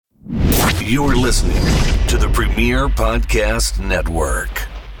You're listening to the Premier Podcast Network.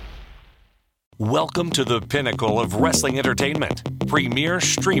 Welcome to the pinnacle of wrestling entertainment, Premier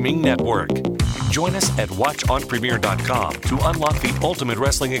Streaming Network. Join us at watchonpremier.com to unlock the ultimate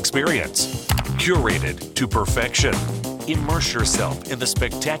wrestling experience. Curated to perfection. Immerse yourself in the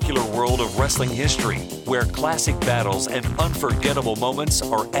spectacular world of wrestling history, where classic battles and unforgettable moments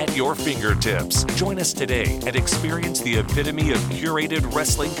are at your fingertips. Join us today and experience the epitome of curated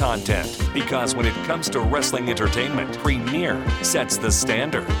wrestling content. Because when it comes to wrestling entertainment, Premier sets the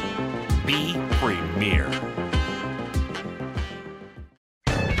standard. Be Premier.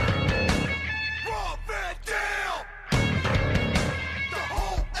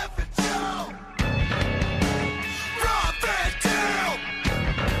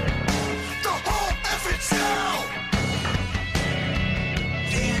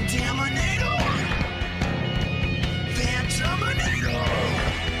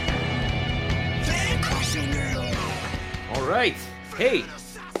 Hey,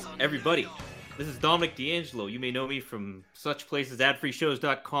 everybody. This is Dominic D'Angelo. You may know me from such places as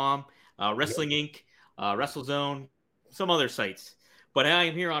adfreeshows.com, Wrestling Inc., WrestleZone, some other sites. But I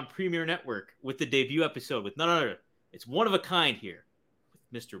am here on Premier Network with the debut episode with none other. It's one of a kind here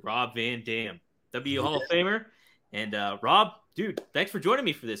with Mr. Rob Van Dam, W Hall of Famer. And Rob, dude, thanks for joining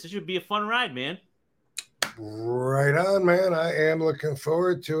me for this. This should be a fun ride, man. Right on, man. I am looking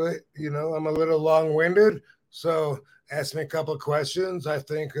forward to it. You know, I'm a little long-winded, so ask me a couple of questions. I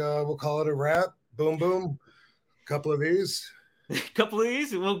think we'll call it a wrap. Boom, boom. A couple of these.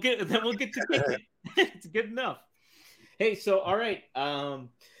 We'll get to it. It's good enough. Hey, so all right.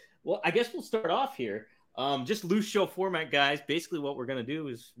 Well, I guess we'll start off here. Just loose show format, guys. Basically, what we're gonna do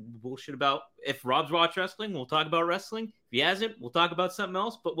is bullshit about. If Rob's watched wrestling, we'll talk about wrestling. If he hasn't, we'll talk about something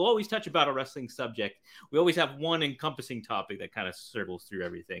else. But we'll always touch about a wrestling subject. We always have one encompassing topic that kind of circles through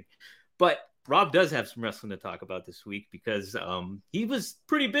everything. But Rob does have some wrestling to talk about this week because he was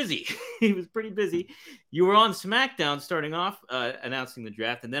pretty busy. You were on SmackDown starting off, announcing the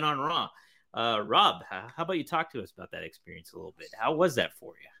draft, and then on Raw. Rob, how about you talk to us about that experience a little bit? How was that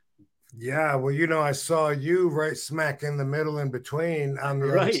for you? Yeah, well, you know, I saw you right smack in the middle in between on the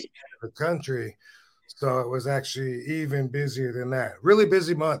other side of the country. So it was actually even busier than that. Really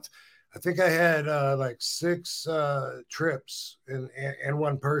busy month. I think I had like 6 trips and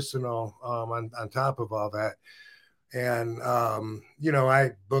one personal on top of all that. And, you know,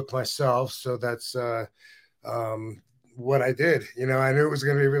 I booked myself. So that's what I did. You know, I knew it was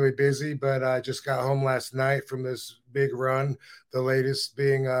going to be really busy, but I just got home last night from this big run, the latest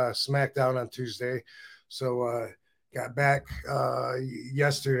being SmackDown on Tuesday. So got back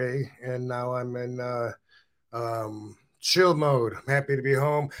yesterday, and now I'm in chill mode. I'm happy to be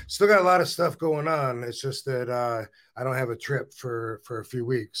home. Still got a lot of stuff going on. It's just that I don't have a trip for a few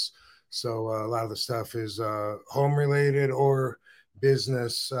weeks. So a lot of the stuff is home related or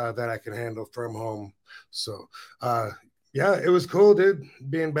business that I can handle from home. So yeah, it was cool, dude,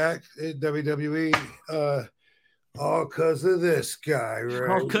 being back at WWE. All because of this guy,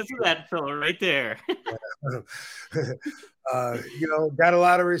 right? All because of that fella right there. You know, got a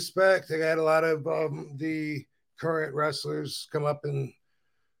lot of respect. I got a lot of the current wrestlers come up and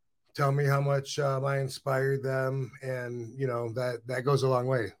tell me how much I inspired them, and you know that goes a long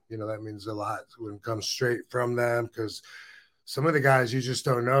way. You know, that means a lot when it comes straight from them, because some of the guys you just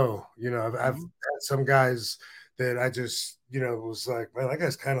don't know. You know, I've had some guys that I just, you know, was like, man, that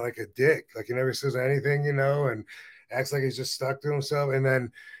guy's kind of like a dick. Like he never says anything, you know, and acts like he's just stuck to himself. And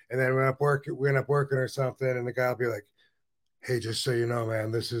then we end up working or something, and the guy will be like, hey, just so you know,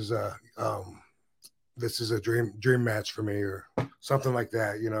 man, this is a dream match for me, or something like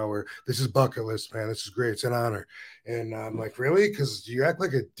that, you know, or this is bucket list, man. This is great. It's an honor. And I'm like, really? Because you act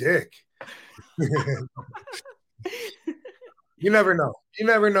like a dick. You never know. You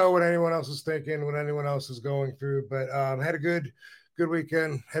never know what anyone else is thinking, what anyone else is going through. But had a good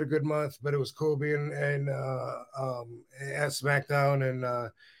weekend, had a good month. But it was cool being at SmackDown and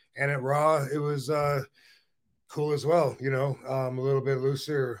at Raw. It was cool as well, you know, a little bit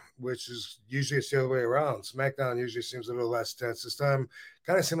looser, which is usually it's the other way around. SmackDown usually seems a little less tense. This time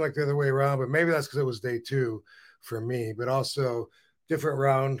kind of seemed like the other way around, but maybe that's because it was day 2 for me. But also different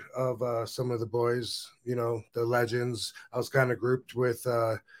round of some of the boys, you know, the legends. I was kind of grouped with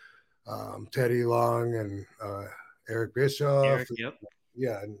Teddy Long and Eric Bischoff.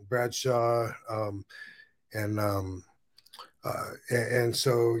 Yeah, and Bradshaw. And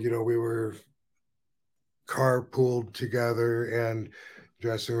so, you know, we were carpooled together and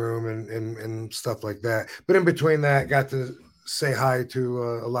dressing room and stuff like that. But in between that, got to say hi to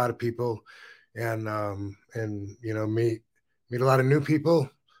a lot of people and you know, meet a lot of new people.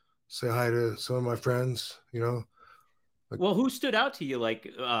 say hi to some of my friends, Well, who stood out to you, like,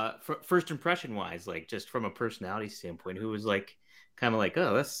 first impression wise, like just from a personality standpoint? Who was like, kind of like,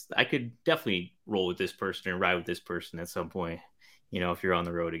 oh, I could definitely roll with this person and ride with this person at some point, if you're on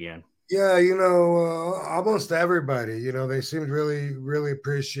the road again. Yeah, almost everybody, they seemed really, really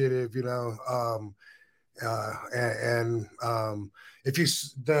appreciative, and if you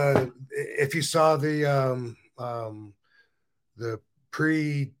saw the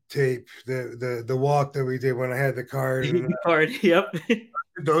pre-tape, the walk that we did when I had the card, and Card, yep.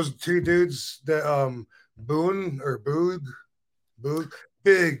 those two dudes, the Boone or Boog,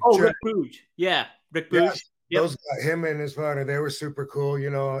 big. Oh, Rick Booge, yeah, Rick Booge. Yeah, those him and his partner, they were super cool,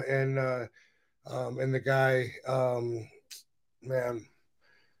 and the guy, man,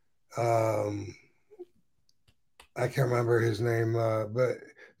 I can't remember his name, but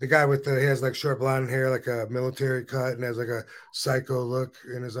the guy he has like short blonde hair, like a military cut, and has like a psycho look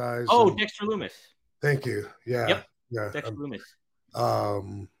in his eyes. Oh, Dexter Loomis. Thank you. Yeah. Yep. Yeah. Dexter Loomis.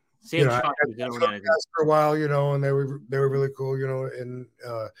 Sam I for a while, and they were really cool, and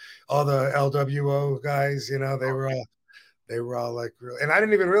all the LWO guys, they were all like real, and I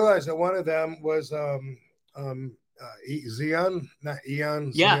didn't even realize that one of them was Zeon, not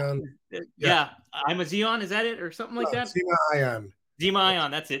Eon. Yeah. Yeah. I'm a Zeon. Is that it, or something like that? Zema Ion. Zema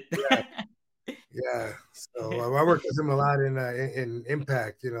Ion. That's it. Yeah. So I worked with him a lot in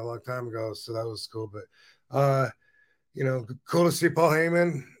Impact, a long time ago. So that was cool. But cool to see Paul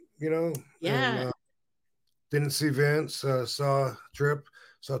Heyman. Yeah. And, didn't see Vince. Saw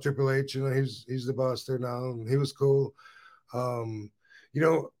Triple H. He's the boss there now, and he was cool. One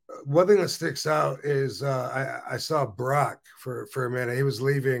thing that sticks out is I saw Brock for a minute. He was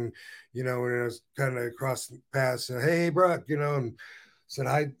leaving, when I was kind of crossing paths, and hey, Brock, and said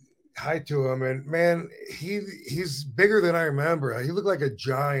hi to him. And man, he's bigger than I remember. He looked like a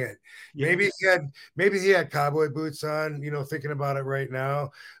giant. Yeah. Maybe he had cowboy boots on, thinking about it right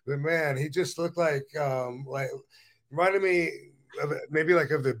now. But man, he just looked like reminded me of maybe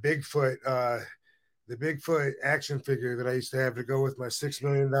like of the Bigfoot action figure that I used to have to go with my $6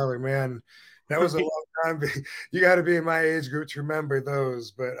 million man. That was a long time. You got to be in my age group to remember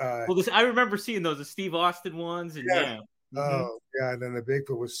those. But I remember seeing those, the Steve Austin ones, and yeah. Oh yeah, and then the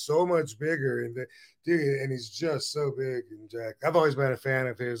Bigfoot was so much bigger, and and he's just so big and jacked. I've always been a fan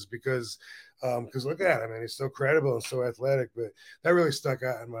of his because look at him, and he's so credible and so athletic. But that really stuck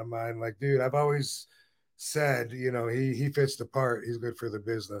out in my mind. Like, dude, I've always said, he fits the part. He's good for the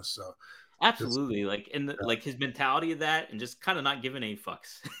business. So. Absolutely, like like his mentality of that, and just kind of not giving any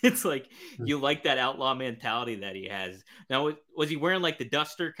fucks. It's like you like that outlaw mentality that he has. Now, was he wearing like the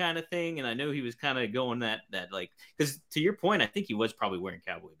duster kind of thing? And I know he was kind of going that like, because to your point, I think he was probably wearing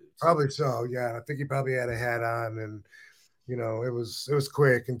cowboy boots. Probably so, yeah. I think he probably had a hat on, and it was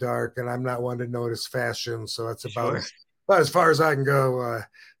quick and dark, and I'm not one to notice fashion, so that's about as far as I can go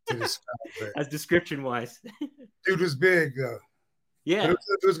to describe it. As description wise, dude was big though. Yeah,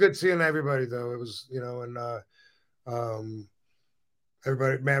 it was good seeing everybody though. It was, and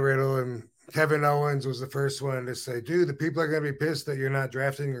everybody, Matt Riddle and Kevin Owens was the first one to say, dude, the people are going to be pissed that you're not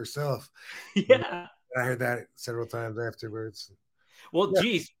drafting yourself. Yeah. I heard that several times afterwards. Well,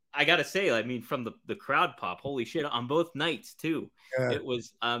 geez, I got to say, I mean, from the crowd pop, holy shit, on both nights too. Yeah. It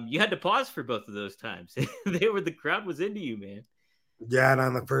was, you had to pause for both of those times. The crowd was into you, man. Yeah. And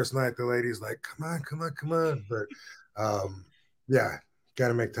on the first night, the ladies like, come on. But, yeah, got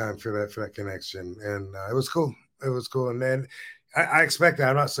to make time for that connection, and it was cool. And then I expect that.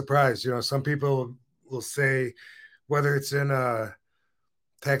 I'm not surprised. Some people will say, whether it's in a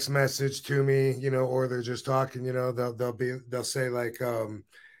text message to me, or they're just talking, they'll say like,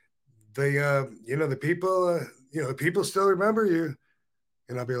 the people still remember you,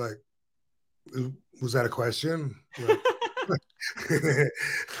 and I'll be like, was that a question?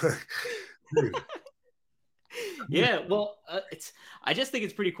 Yeah, well, I just think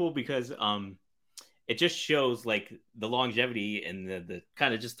it's pretty cool because it just shows like the longevity and the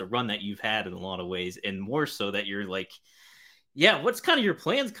kind of just the run that you've had in a lot of ways, and more so that you're like, yeah, what's kind of your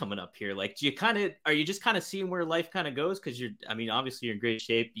plans coming up here? Like, are you just kind of seeing where life kind of goes? Because obviously you're in great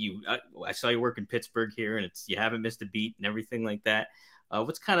shape. I saw you work in Pittsburgh here, and you haven't missed a beat and everything like that.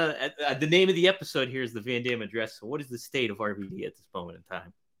 What's kind of the name of the episode here is the Van Dam Address. So what is the state of RVD at this moment in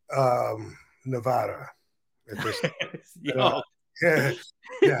time? Nevada. Yeah.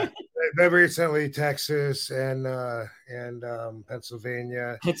 Very recently, Texas and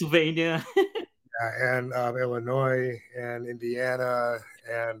Pennsylvania, and Illinois and Indiana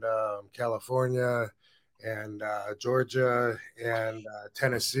and California and Georgia and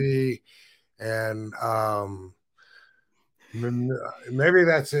Tennessee and Maybe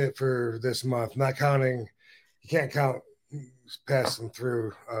that's it for this month. Not counting, you can't count passing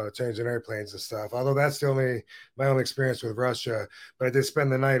through changing airplanes and stuff. Although that's my only experience with Russia. But I did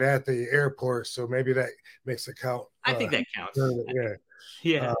spend the night at the airport, so maybe that makes it count. I think that counts. Yeah.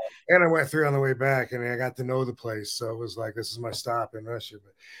 Yeah. And I went through on the way back, and I got to know the place, so it was like this is my stop in Russia.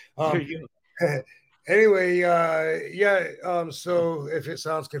 But There you go. anyway, yeah. So if it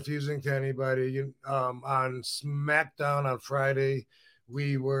sounds confusing to anybody, on SmackDown on Friday,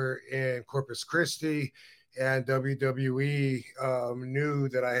 we were in Corpus Christi, and WWE knew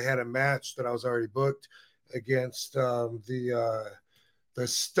that I had a match that I was already booked against the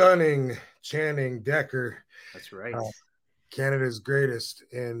stunning Channing Decker. That's right. Canada's greatest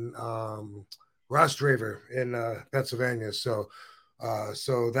in Ross Draver in Pennsylvania. So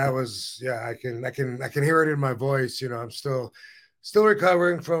that was, I can hear it in my voice. I'm still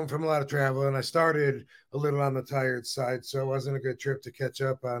recovering from a lot of travel, and I started a little on the tired side, so it wasn't a good trip to catch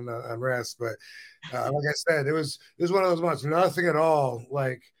up on rest. But like I said, it was one of those months, nothing at all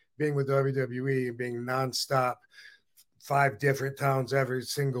like being with WWE and being nonstop, 5 different towns every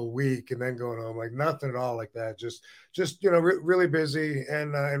single week, and then going home. Like nothing at all like that. Just really busy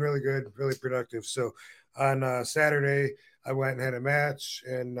and really good, really productive. So on Saturday, I went and had a match,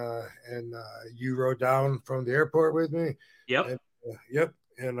 and you rode down from the airport with me. Yep. And, yep.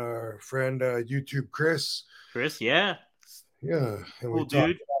 And our friend YouTube Chris. Yeah. Yeah. And cool, we talked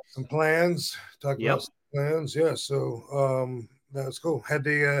dude. about some plans. Yeah. So that was cool. Had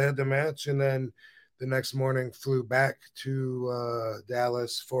the match, and then the next morning flew back to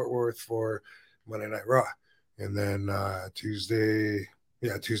Dallas, Fort Worth for Monday Night Raw. And then Tuesday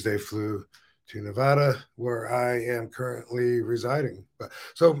flew to Nevada, where I am currently residing. But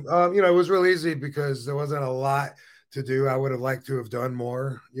so it was real easy because there wasn't a lot to do. I would have liked to have done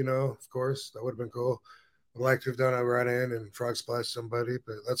more, of course. That would have been cool. I'd like to have done a run in and frog splash somebody,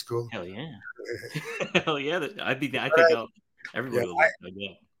 but that's cool. Hell yeah. Hell yeah. I think everybody will like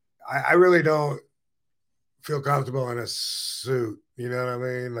that. I really don't feel comfortable in a suit. You know what I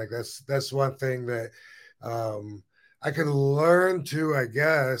mean? Like that's one thing that I could learn to, I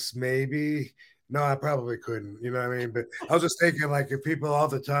guess, maybe. No, I probably couldn't, you know what I mean? But I was just thinking, like, if people all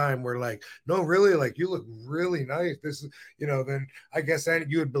the time were like, no, really, like, you look really nice. This is, then I guess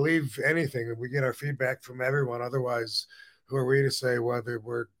you would believe anything. We get our feedback from everyone. Otherwise, who are we to say whether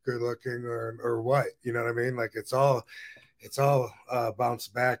we're good looking or what? You know what I mean? Like, it's all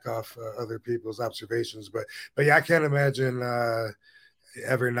bounced back off other people's observations. But yeah, I can't imagine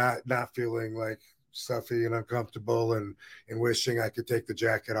ever not feeling like stuffy and uncomfortable and wishing I could take the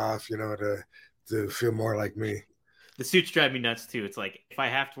jacket off, to feel more like me. The suits drive me nuts too. It's like, if I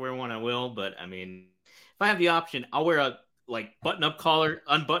have to wear one, I will. But I mean, if I have the option, I'll wear a button-up collar,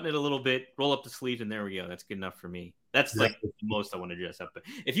 unbutton it a little bit, roll up the sleeves, and there we go. That's good enough for me. That's like the most I want to dress up. But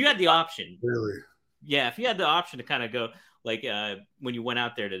if you had the option, really, yeah, if you had the option to kind of go like when you went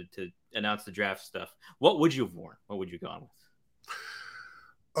out there to announce the draft stuff, what would you have worn? What would you have gone with?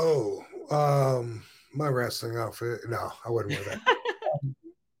 Oh, my wrestling outfit. No, I wouldn't wear that.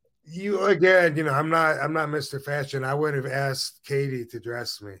 You again, I'm not Mr. Fashion. I would have asked Katie to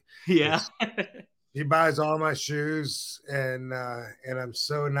dress me. Yeah. She buys all my shoes, and I'm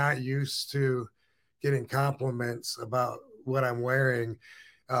so not used to getting compliments about what I'm wearing.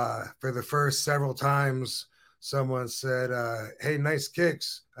 For the first several times, someone said, hey, nice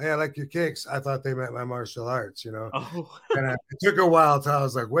kicks. Hey, I like your kicks. I thought they meant my martial arts, Oh. And it took a while till I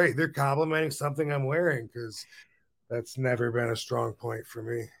was like, wait, they're complimenting something I'm wearing, because that's never been a strong point for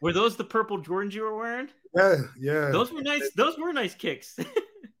me. Were those the purple Jordans you were wearing? Yeah. Those were nice. Those were nice kicks.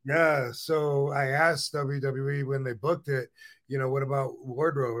 Yeah. So I asked WWE when they booked it, what about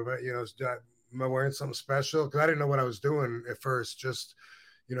wardrobe? Am I wearing something special? Because I didn't know what I was doing at first, just,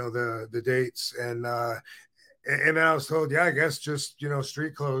 the dates. And then I was told, yeah, I guess just,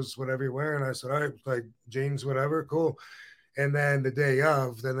 street clothes, whatever you're wearing. I said, all right, like jeans, whatever, cool. And then the day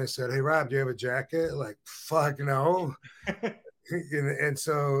of, then they said, hey, Rob, do you have a jacket? Like, fuck no. and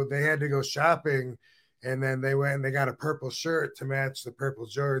so they had to go shopping. And then they went and they got a purple shirt to match the purple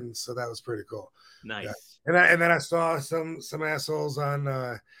Jordans. So that was pretty cool. Nice. Yeah. And then I saw some assholes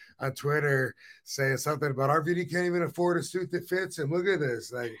on Twitter saying something about RVD can't even afford a suit that fits him. Look at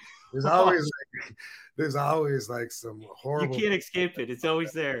this. Like, there's always like some horrible. You can't escape it. It's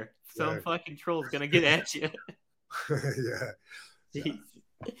always there. Some fucking troll's gonna get at you. Yeah.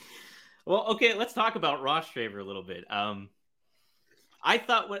 Well, okay, let's talk about Ross Draver a little bit. I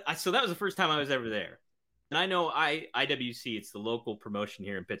thought so that was the first time I was ever there. And I know IWC, it's the local promotion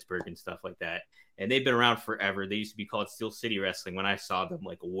here in Pittsburgh and stuff like that. And they've been around forever. They used to be called Steel City Wrestling when I saw them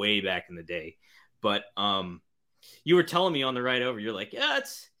like way back in the day. But You were telling me on the ride over, you're like, yeah,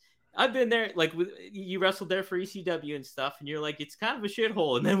 I've been there. Like you wrestled there for ECW and stuff, and you're like, it's kind of a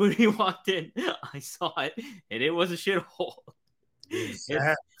shithole. And then when we walked in, I saw it, and it was a shithole.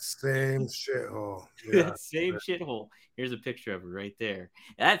 That same shithole. Yeah. That same shithole. Here's a picture of it right there.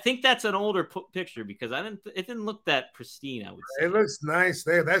 And I think that's an older picture because it didn't look that pristine. I would say it looks nice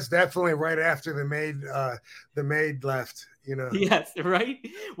there. That's definitely right after the maid left. Yes, right.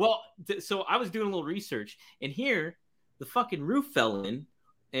 Well, so I was doing a little research, and here the fucking roof fell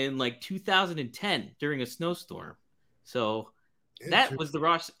in like 2010 during a snowstorm. So that was the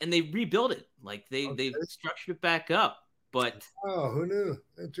rush, and they rebuilt it. Like they structured it back up. But who knew?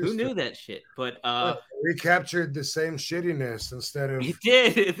 Who knew that shit? But we captured the same shittiness instead of. It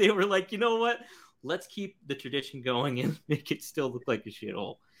did. They were like, you know what? Let's keep the tradition going and make it still look like a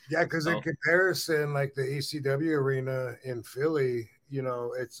shithole. Yeah, because in comparison, like the ECW arena in Philly,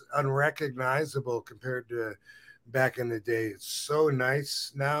 it's unrecognizable compared to back in the day. It's so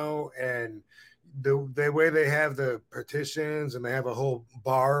nice now, and the way they have the partitions, and they have a whole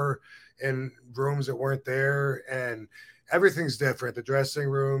bar and rooms that weren't there, and everything's different. The dressing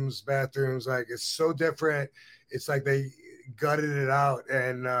rooms, bathrooms, like it's so different. It's like they gutted it out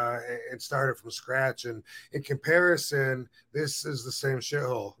and started from scratch. And in comparison, this is the same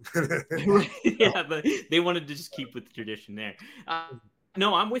shithole. Yeah, but they wanted to just keep with the tradition there.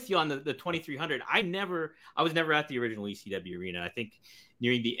 No, I'm with you on the 2300. I was never at the original ECW arena. I think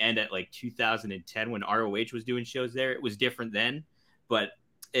nearing the end at like 2010 when ROH was doing shows there, it was different then, but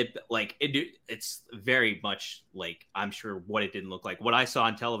it's very much like, I'm sure what it didn't look like. What I saw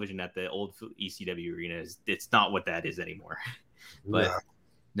on television at the old ECW arena it's not what that is anymore. But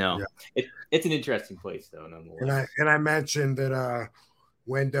it's an interesting place though, nonetheless. And I mentioned that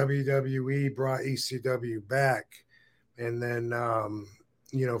when WWE brought ECW back, and then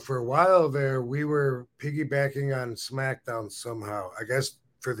for a while there we were piggybacking on SmackDown somehow. I guess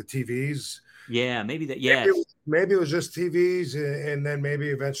for the TVs. Yeah, maybe that. Yeah, maybe it was just TVs, and then maybe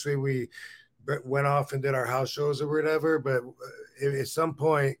eventually we went off and did our house shows or whatever. But at some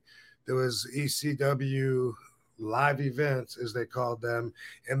point, there was ECW live events, as they called them,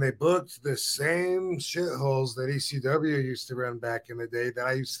 and they booked the same shitholes that ECW used to run back in the day that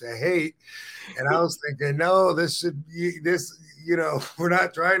I used to hate. And I was thinking, no, we're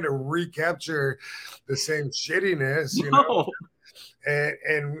not trying to recapture the same shittiness, No.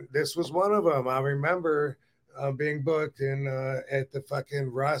 And this was one of them. I remember being booked in at the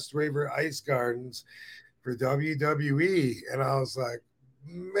fucking Ross Raver Ice Gardens for WWE, and I was like,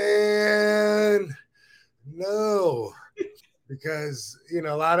 man, no, because a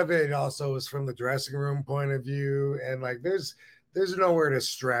lot of it also was from the dressing room point of view, and like there's nowhere to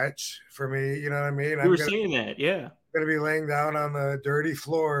stretch for me. You know what I mean? You were saying that, yeah. I'm gonna be laying down on the dirty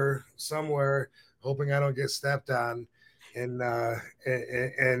floor somewhere, hoping I don't get stepped on. And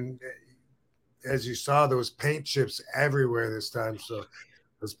as you saw, there was paint chips everywhere this time. So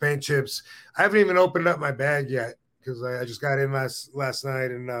those paint chips, I haven't even opened up my bag yet because I just got in last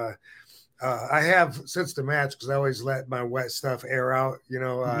night, and I have since the match, because I always let my wet stuff air out,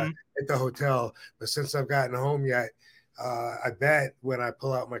 at the hotel. But since I've gotten home yet, I bet when I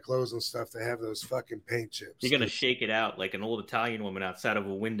pull out my clothes and stuff, they have those fucking paint chips. You're gonna shake it out like an old Italian woman outside of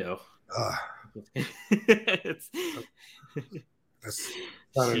a window. That's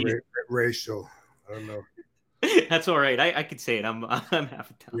not racial. I don't know. That's all right. I could say it. I'm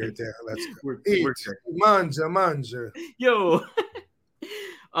half Italian. Yeah, let's go. Mangia. Yo.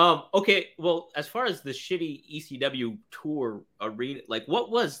 Okay. Well, as far as the shitty ECW tour arena, like what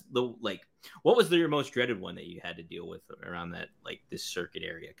was your most dreaded one that you had to deal with around that, like this circuit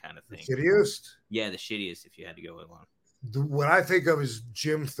area kind of thing? The shittiest? Yeah, the shittiest if you had to go along. What I think of is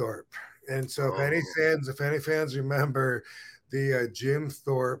Jim Thorpe. And so if any fans remember the Jim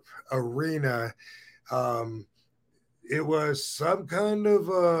Thorpe arena, it was some kind of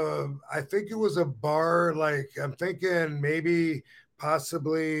I think it was a bar. Like I'm thinking maybe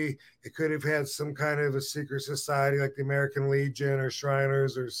possibly it could have had some kind of a secret society like the American Legion or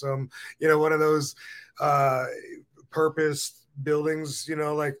Shriners or some, one of those purpose buildings,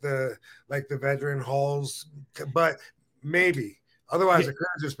 like the veteran halls, but maybe. Otherwise, it could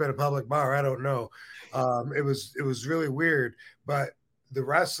have just been a public bar. I don't know. It was really weird. But the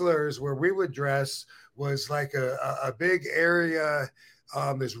wrestlers where we would dress was like a big area.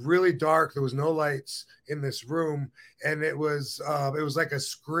 It's really dark. There was no lights in this room, and it was like a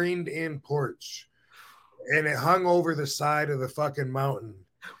screened-in porch, and it hung over the side of the fucking mountain.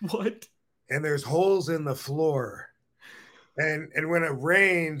 What? And there's holes in the floor, and when it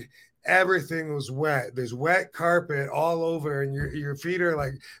rained, everything was wet. There's wet carpet all over, and your feet are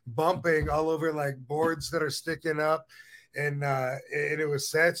like bumping all over like boards that are sticking up. And it was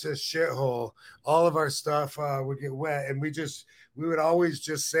such a shithole. All of our stuff would get wet, and we would always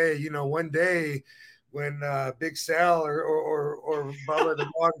just say, you know, one day when Big Sal or Bubba,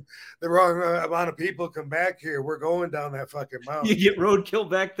 the wrong amount of people come back here, we're going down that fucking mountain. You get roadkill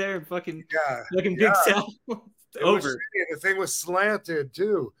back there and fucking Big Sal. Over. The thing was slanted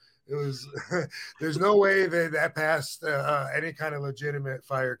too. It was there's no way that passed any kind of legitimate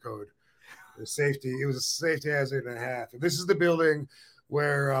fire code. It was a safety hazard and a half. And this is the building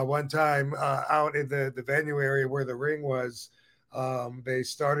where one time out in the venue area where the ring was, they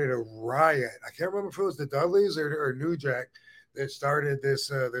started a riot. I can't remember if it was the Dudleys or New Jack that started this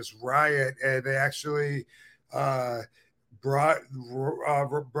riot, and they actually brought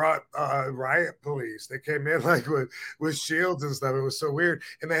riot police. They came in like with shields and stuff. It was so weird.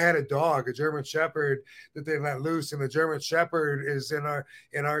 And they had a dog, a German Shepherd that they let loose. And the German Shepherd is in our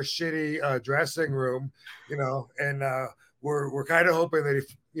shitty dressing room, you know. And we're kind of hoping that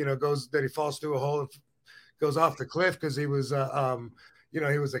he falls through a hole and goes off the cliff, because he was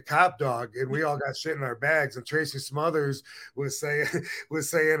he was a cop dog, and we all got shit in our bags. And Tracy Smothers was saying,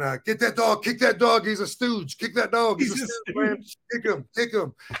 get that dog, kick that dog, he's a stooge, kick that dog, he's a stooge, man. Kick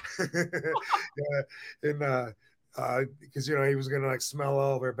him. And because he was gonna like smell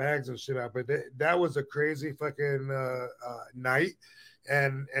all of our bags and shit out. But that was a crazy fucking night,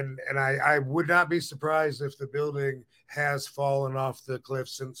 and I would not be surprised if the building has fallen off the cliff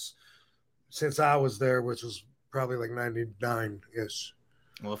since I was there, which was probably like 99-ish.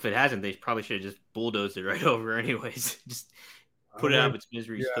 Well, if it hasn't, they probably should have just bulldozed it right over anyways. Just put it out of its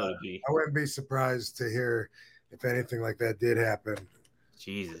misery still to be. I wouldn't be surprised to hear if anything like that did happen.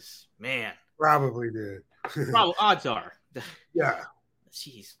 Jesus, man. Probably did. Probably, odds are. Yeah.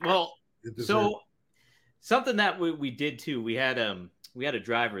 Jeez. Well, so something that we did too, we had a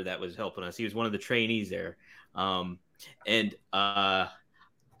driver that was helping us. He was one of the trainees there. We went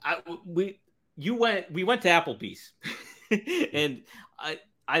to Applebee's. And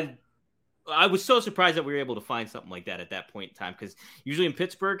I was so surprised that we were able to find something like that at that point in time, because usually in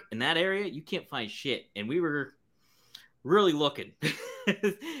Pittsburgh, in that area, you can't find shit. And we were really looking.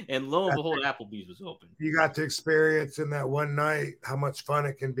 And lo and behold, Applebee's was open. You got to experience in that one night how much fun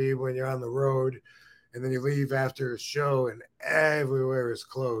it can be when you're on the road, and then you leave after a show and everywhere is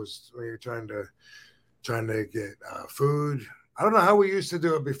closed when you're trying to get food. I don't know how we used to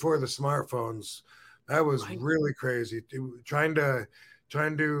do it before the smartphones. That was really crazy. Trying to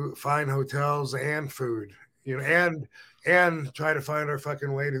find hotels and food, and try to find our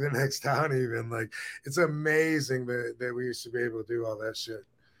fucking way to the next town. Even like, it's amazing that we used to be able to do all that shit.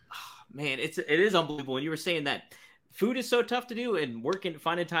 Oh, man, it is unbelievable. When you were saying that food is so tough to do, and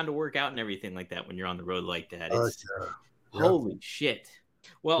finding time to work out and everything like that when you're on the road like that. Holy shit.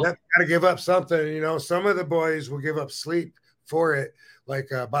 Well, got to give up something. Some of the boys will give up sleep for it, like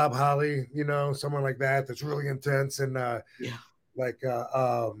Bob Holly, someone like that's really intense. And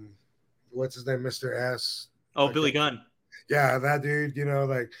what's his name, Mr. S? Oh, Billy Gunn. Yeah, that dude.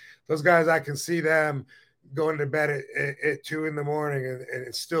 Like those guys, I can see them going to bed at 2 a.m.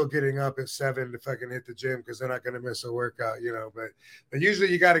 and still getting up at 7 to fucking hit the gym, because they're not going to miss a workout. But usually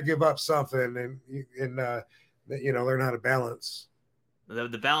you got to give up something and learn how to balance.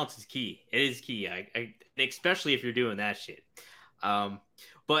 The balance is key. It is key. I especially if you're doing that shit.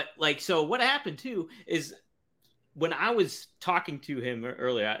 But like, so what happened too is when I was talking to him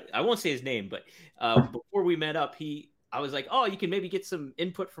earlier, I won't say his name, but before we met up, I was like, oh, you can maybe get some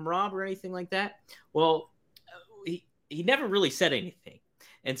input from Rob or anything like that. Well, he never really said anything.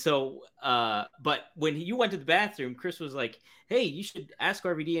 And so, but when you went to the bathroom, Chris was like, hey, you should ask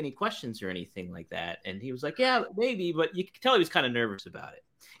RVD any questions or anything like that. And he was like, yeah, maybe, but you could tell he was kind of nervous about it.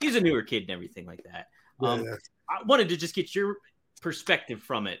 He's a newer kid and everything like that. I wanted to just get your perspective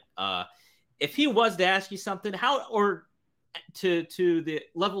from it. If he was to ask you something, how, or to the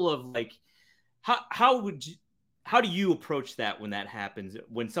level of like, how do you approach that when that happens?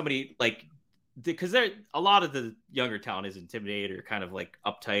 When somebody like, because a lot of the younger talent is intimidated or kind of like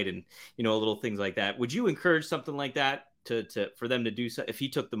uptight and, little things like that. Would you encourage something like that for them to do so, if he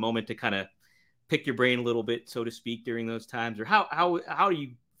took the moment to kind of pick your brain a little bit, so to speak, during those times? Or how do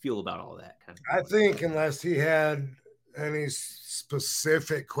you feel about all that kind of I think unless he had any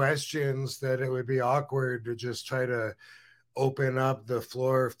specific questions, that it would be awkward to just try to open up the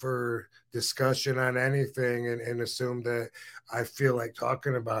floor for discussion on anything and assume that I feel like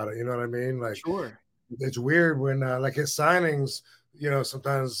talking about it. You know what I mean? Like, sure. It's weird when like at signings,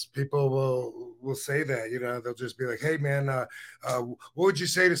 sometimes people will say that, you know, they'll just be like, hey man, what would you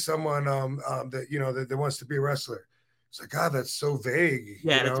say to someone that, you know, that wants to be a wrestler? It's like, God, that's so vague,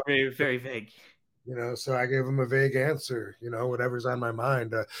 Yeah, you that's know. very, very vague. You know, so I gave them a vague answer, you know, whatever's on my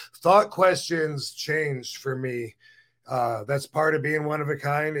mind. Thought questions changed for me. That's part of being one of a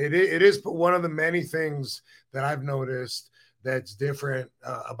kind. It is one of the many things that I've noticed that's different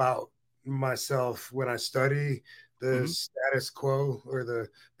about myself when I study the status quo or the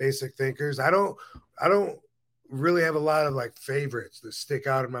basic thinkers. I don't really have a lot of like favorites that stick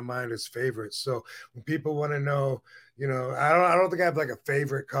out in my mind as favorites. So when people want to know, you know, I don't think I have like a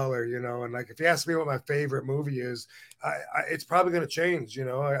favorite color, you know, and like if you ask me what my favorite movie is, it's probably going to change, you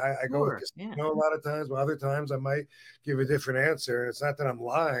know. I go with casino a lot of times, but other times I might give a different answer. And it's not that I'm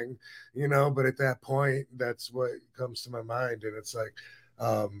lying, you know, but at that point, that's what comes to my mind. And it's like,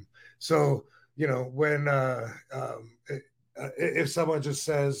 so, you know, when if someone just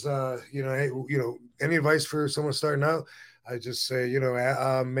says, you know, hey, you know, any advice for someone starting out, I just say, you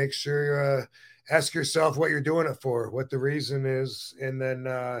know, make sure ask yourself what you're doing it for, what the reason is, and then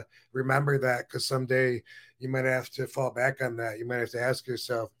remember that, because someday you might have to fall back on that. You might have to ask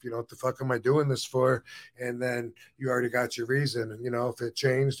yourself, you know, what the fuck am I doing this for? And then you already got your reason. And, you know, if it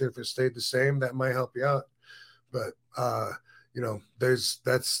changed, if it stayed the same, that might help you out. But, you know,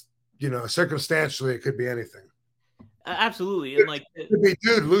 that's, you know, circumstantially, it could be anything. Absolutely. And like, it could be,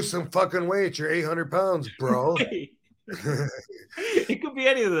 dude, lose some fucking weight. You're 800 pounds, bro. It could be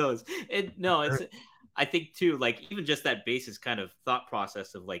any of those. And no, it's, I think too, like even just that basis kind of thought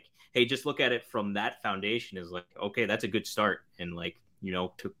process of like, hey, just look at it from that foundation is like, okay, that's a good start. And like, you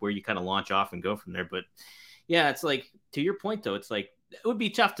know, to where you kind of launch off and go from there. But yeah, it's like, to your point though, it's like, it would be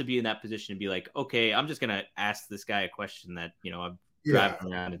tough to be in that position and be like, okay, I'm just going to ask this guy a question that, you know, I'm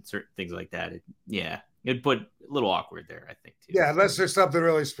driving around and certain things like that. It'd put a little awkward there, I think, too. Yeah, unless there's something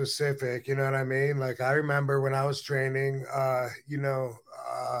really specific, you know what I mean? Like I remember when I was training, you know,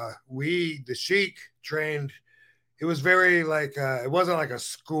 the Sheik trained, it was very like, it wasn't like a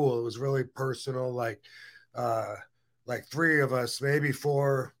school. It was really personal, like three of us, maybe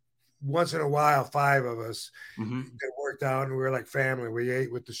four, once in a while, five of us that worked out, and we were like family. We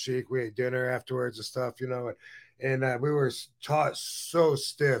ate with the Sheik, we ate dinner afterwards and stuff, you know, and we were taught so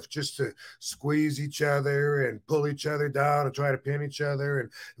stiff just to squeeze each other and pull each other down and try to pin each other.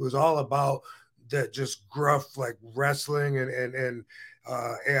 And it was all about that just gruff, like wrestling and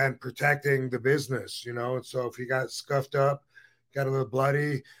protecting the business, you know? And so if you got scuffed up, got a little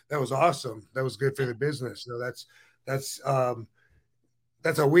bloody, that was awesome. That was good for the business. So that's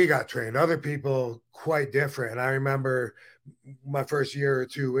how we got trained. Other people quite different. And I remember my first year or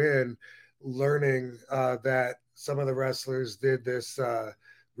two in learning that some of the wrestlers did this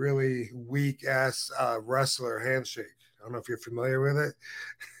really weak ass wrestler handshake. I don't know if you're familiar with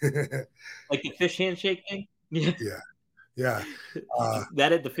it. Like the fish handshake thing? Yeah.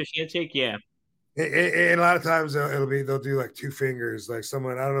 The fish handshake? Yeah. And a lot of times they'll do like two fingers, like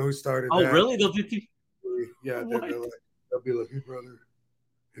someone, I don't know who started that. Oh, really? They'll do two? Yeah, they'll be like, hey brother.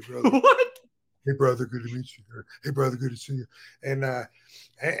 What? Hey brother, good to meet you. Or, hey brother, good to see you. And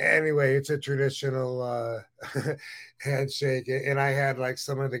anyway, it's a traditional handshake. And I had like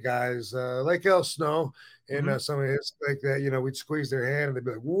some of the guys like El Snow and some of his like that, you know, we'd squeeze their hand and they'd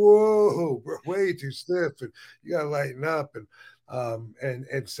be like, whoa, bro, way too stiff, and you gotta lighten up.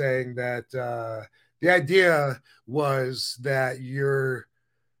 And saying that the idea was that you're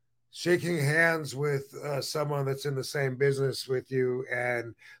shaking hands with someone that's in the same business with you,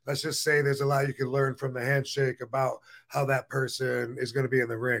 and let's just say there's a lot you can learn from the handshake about how that person is going to be in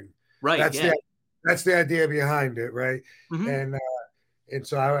the ring. Right. That's the idea behind it, right? And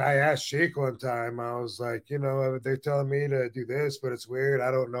so I asked Sheik one time, I was like, you know, they're telling me to do this, but it's weird.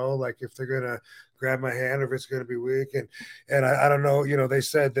 I don't know, like if they're gonna grab my hand or if it's gonna be weak, and I don't know, you know, they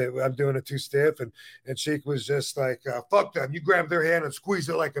said that I'm doing it too stiff, and Sheik was just like, fuck them, you grab their hand and squeeze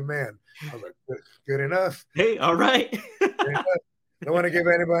it like a man. I was like, good enough. Hey, all right. I don't want to give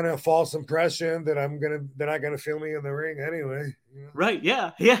anybody a false impression that they're not gonna feel me in the ring anyway. You know? Right?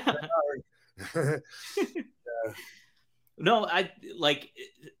 Yeah. No, I like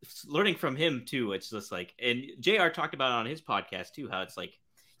learning from him too. It's just like, and JR talked about it on his podcast too, how it's like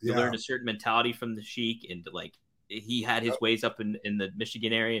you learn a certain mentality from the Sheik, and like he had his ways up in the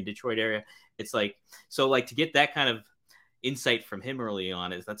Michigan area and Detroit area. It's like, so like to get that kind of insight from him early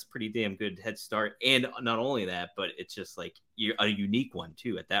on that's a pretty damn good head start. And not only that, but it's just like you're a unique one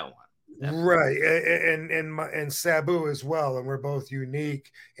too at that one. Right. And Sabu as well. And we're both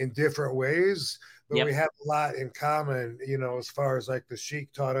unique in different ways, but we have a lot in common, you know, as far as like the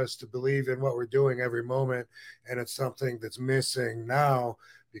Sheik taught us to believe in what we're doing every moment. And it's something that's missing now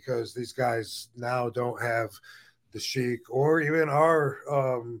because these guys now don't have the Sheik or even our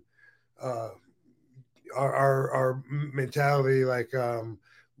mentality, like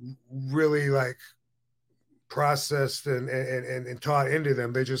really like processed and taught into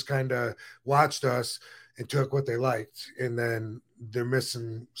them. They just kind of watched us and took what they liked, and then they're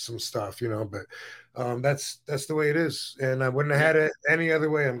missing some stuff, but that's the way it is, and I wouldn't have had it any other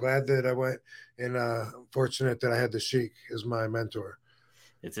way. I'm glad that I went, and fortunate that I had the Sheik as my mentor.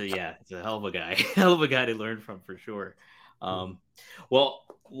 It's a hell of a guy, hell of a guy to learn from for sure. Well,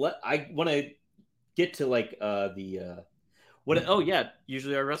 I want to get to like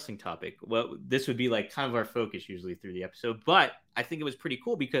usually our wrestling topic. Well, this would be like kind of our focus usually through the episode, but I think it was pretty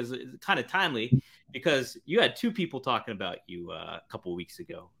cool because it's kind of timely, because you had two people talking about you a couple of weeks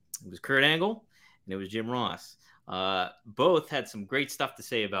ago. It was Kurt Angle and it was Jim Ross. Both had some great stuff to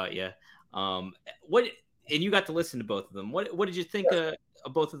say about you. And you got to listen to both of them. What did you think of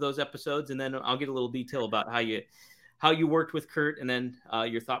both of those episodes? And then I'll get a little detail about how you worked with Kurt, and then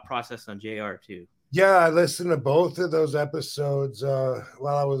your thought process on JR too. Yeah, I listened to both of those episodes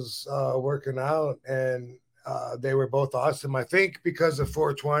while I was working out, and they were both awesome. I think because of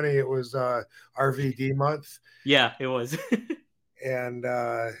 420, it was RVD month. Yeah, it was. And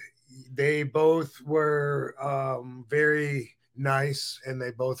they both were very nice, and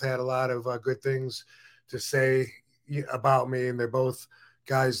they both had a lot of good things to say about me, and they're both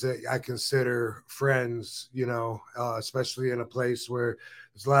guys that I consider friends, especially in a place where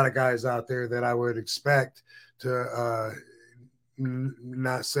there's a lot of guys out there that I would expect to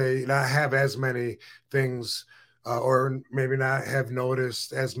not have as many things, or maybe not have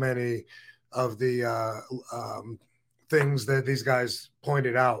noticed as many of the things that these guys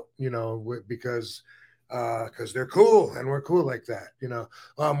pointed out, because they're cool and we're cool like that,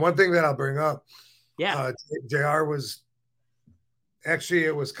 One thing that I'll bring up, JR was actually,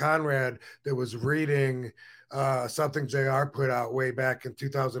 it was Conrad that was reading something JR put out way back in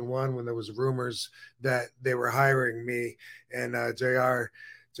 2001 when there was rumors that they were hiring me and and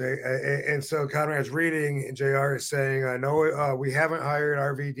so Conrad's reading, and JR is saying, I know we haven't hired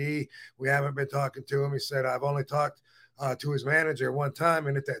RVD. We haven't been talking to him. He said, I've only talked to his manager one time.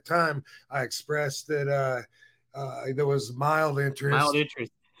 And at that time I expressed that there was mild interest.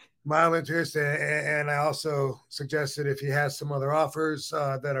 And I also suggested if he has some other offers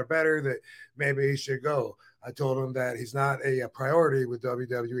that are better, that maybe he should go. I told him that he's not a priority with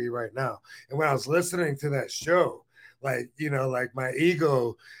WWE right now. And when I was listening to that show, like my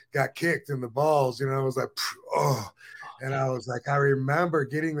ego got kicked in the balls, I was like, oh, and I was like, I remember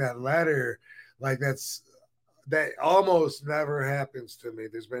getting that letter. Like that almost never happens to me.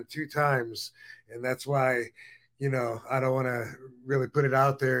 There's been 2 times, and that's why, I don't want to really put it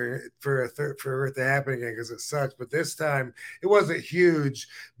out there for it to happen again, because it sucks. But this time it wasn't huge,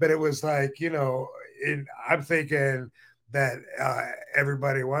 but it was like, I'm thinking that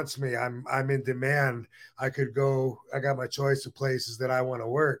everybody wants me. I'm in demand. I could go. I got my choice of places that I want to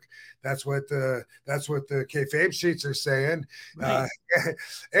work. That's what the kayfabe sheets are saying. Right.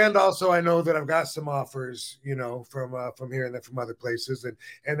 And also I know that I've got some offers, from here and then from other places.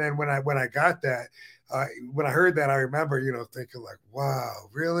 And then when I got that, when I heard that, I remember, thinking like, wow,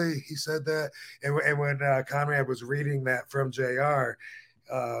 really? He said that? And when Conrad was reading that from JR,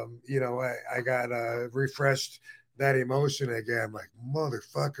 I got refreshed that emotion again, like,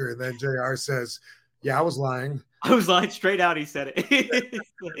 motherfucker. And then JR says, yeah, I was lying. I was lying straight out. He said it.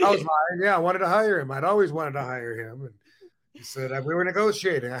 I was lying. Yeah, I wanted to hire him. I'd always wanted to hire him. And he said, we were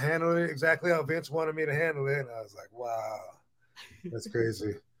negotiating. I handled it exactly how Vince wanted me to handle it. And I was like, wow, that's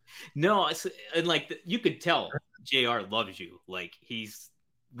crazy. No, and like you could tell JR loves you. Like he's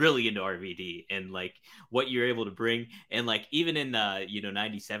really into RVD and like what you're able to bring. And like even in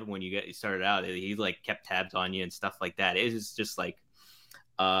 97 when you started out, he like kept tabs on you and stuff like that. It was just like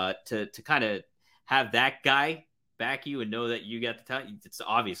to kind of have that guy back you and know that you got the time. It's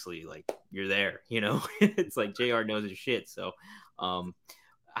obviously like you're there. It's like JR knows his shit. So how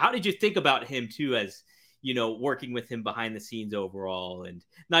did you think about him too, as working with him behind the scenes overall, and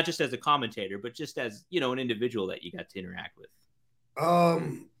not just as a commentator, but just as, an individual that you got to interact with?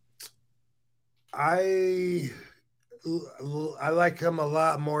 I like him a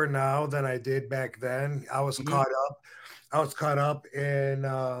lot more now than I did back then. I was caught up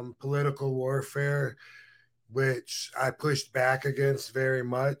in political warfare, which I pushed back against very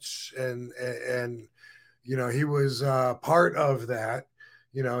much. And he was part of that.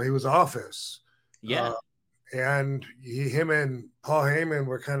 He was Office. Yeah. And him and Paul Heyman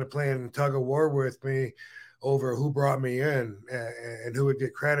were kind of playing tug of war with me over who brought me in and who would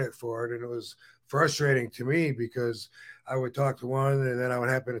get credit for it. And it was frustrating to me because I would talk to one and then I would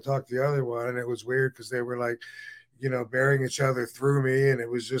happen to talk to the other one. And it was weird because they were like, bearing each other through me. And it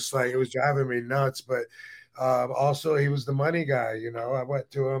was just like, it was driving me nuts. But also he was the money guy. I went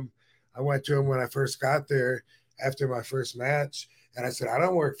to him when I first got there after my first match. And I said, I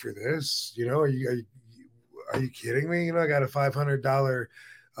don't work for this. Are you kidding me? I got a $500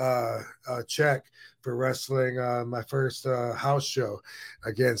 check for wrestling my first house show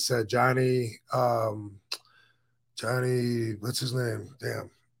against Johnny, what's his name? Damn.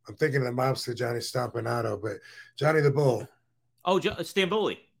 I'm thinking the mobster Johnny Stompanato, but Johnny the Bull. Oh,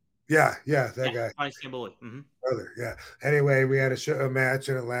 Stamboli. Yeah, that guy. Johnny Stamboli. Mm-hmm. Brother, yeah. Anyway, we had a match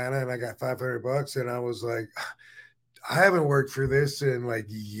in Atlanta, and I got $500, and I was like, I haven't worked for this in like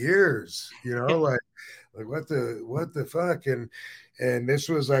years, like what the fuck, and this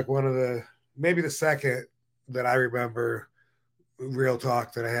was like one of maybe the second that I remember real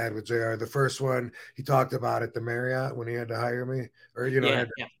talk that I had with JR. The first one he talked about at the Marriott when he had to hire me, or had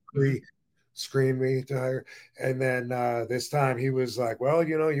to pre-screen me to hire. And then this time he was like, well,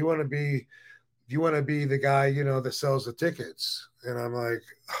 you want to be the guy, that sells the tickets. And I'm like,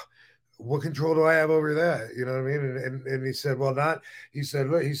 what control do I have over that? You know what I mean? And he said, well, yeah,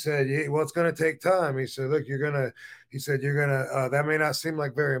 well, it's going to take time. He said, look, that may not seem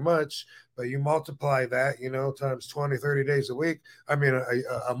like very much, but you multiply that, times 20, 30 days a week. I mean,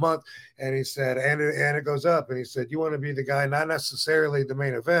 a month. And he said, and it goes up. And he said, you want to be the guy, not necessarily the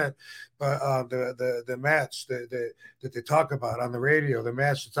main event, but the match that they talk about on the radio, the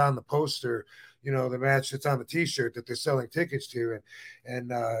match that's on the poster, the match that's on the T-shirt that they're selling tickets to.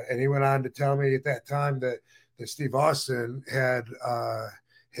 And he went on to tell me at that time that Steve Austin had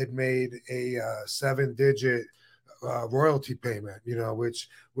made a 7-digit royalty payment, which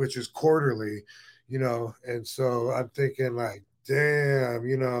is quarterly, and so I'm thinking like, damn,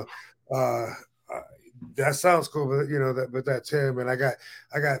 that sounds cool, but that's him. And I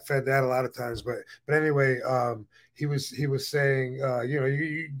got fed that a lot of times, but anyway, he was saying,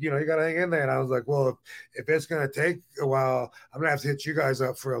 you got to hang in there. And I was like, well, if it's going to take a while, I'm gonna have to hit you guys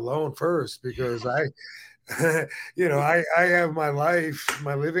up for a loan first, because I have my life,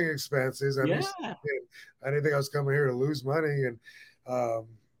 my living expenses. I didn't think I was coming here to lose money.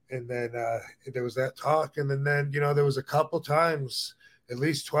 And then there was that talk. And then, there was a couple times, at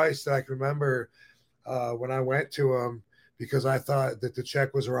least twice, that I can remember when I went to him because I thought that the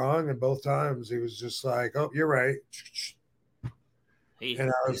check was wrong. And both times he was just like, oh, you're right.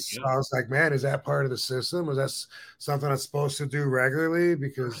 And I was like, man, is that part of the system? Was that something I'm supposed to do regularly?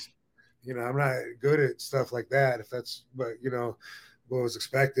 Because, I'm not good at stuff like that, but what was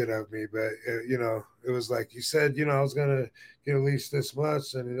expected of me. But, it was like, you said, I was going to get at least this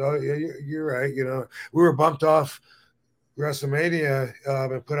much. And, oh, yeah, you're right. We were bumped off WrestleMania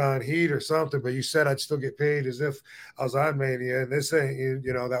and put on heat or something, but you said I'd still get paid as if I was on Mania. And this ain't,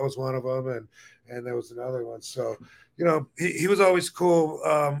 that was one of them. And there was another one. So, he was always cool.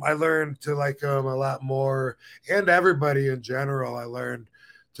 I learned to like him a lot more, and everybody in general, I learned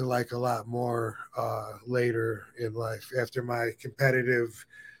to like a lot more later in life after my competitive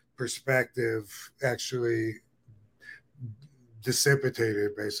perspective actually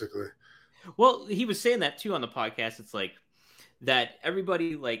dissipated, basically. Well, he was saying that too on the podcast. It's like that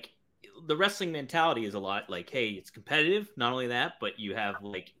everybody, like, the wrestling mentality is a lot like, hey, it's competitive. Not only that, but you have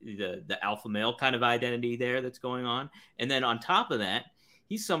like the alpha male kind of identity there that's going on. And then on top of that,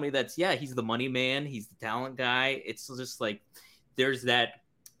 he's somebody that's, he's the money man. He's the talent guy. It's just like, there's that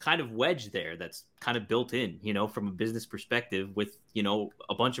kind of wedge there that's kind of built in, from a business perspective with,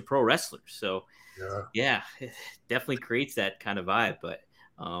 a bunch of pro wrestlers. So yeah, it definitely creates that kind of vibe, but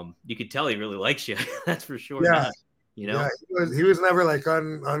you could tell he really likes you. That's for sure. Yeah. Yeah, he was never like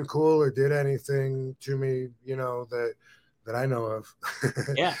uncool or did anything to me, that I know of.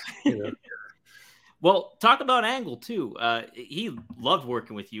 Yeah. Well, talk about Angle too. He loved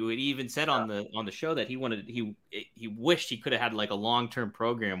working with you. And he even said on the show that he wished he could have had like a long-term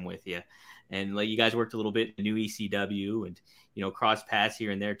program with you. And like you guys worked a little bit in the new ECW and, cross paths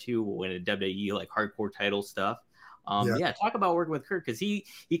here and there too when in WWE, like hardcore title stuff. Talk about working with Kurt, because he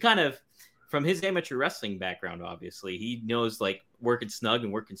kind of, from his amateur wrestling background, obviously, he knows like working snug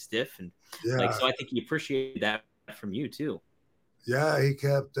and working stiff. And so I think he appreciated that from you too. Yeah, he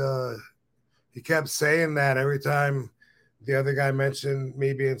kept saying that every time the other guy mentioned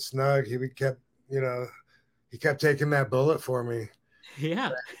me being snug, he kept taking that bullet for me. Yeah.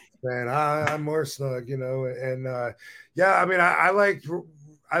 And I'm more snug, and I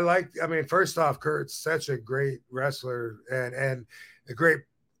mean, first off, Kurt's such a great wrestler and a great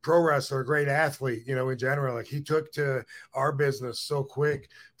pro wrestler, a great athlete, you know, in general. Like he took to our business so quick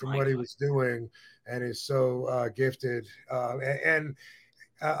from what he was doing, and is so gifted. And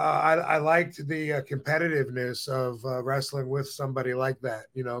I liked the competitiveness of wrestling with somebody like that,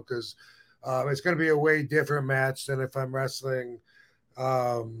 you know, because it's going to be a way different match than if I'm wrestling.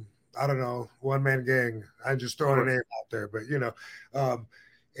 I don't know, one man gang. I'm just throwing a name out there, but you know,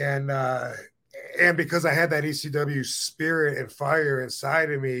 and because I had that ECW spirit and fire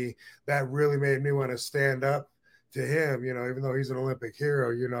inside of me, that really made me want to stand up to him, you know, even though he's an Olympic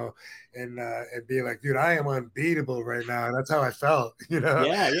hero, you know, and be like, dude, I am unbeatable right now. And that's how I felt, you know.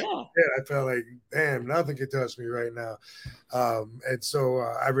 Yeah. I felt like, damn, nothing can touch me right now. And so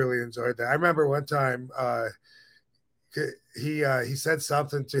I really enjoyed that. I remember one time he said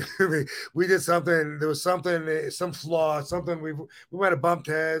something to me. We did something. There was some flaw, something we might have bumped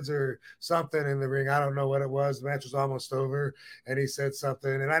heads or something in the ring. I don't know what it was. The match was almost over, and he said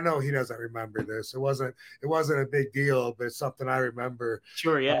something. And I know he doesn't remember this. It wasn't a big deal, but it's something I remember.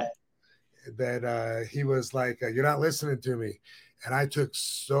 Sure, yeah. That he was like, "You're not listening to me." And I took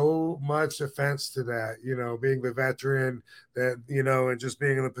so much offense to that, you know, being the veteran that, you know, and just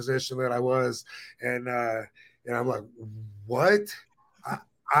being in the position that I was. And I'm like, what?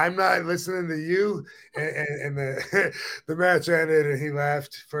 I'm not listening to you. And the the match ended and he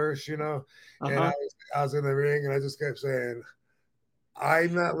left first, you know. And I was in the ring and I just kept saying,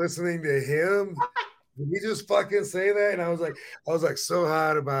 I'm not listening to him. Did he just fucking say that? And I was like so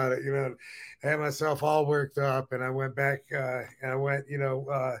hot about it, you know. I had myself all worked up, and I went back. And I went, you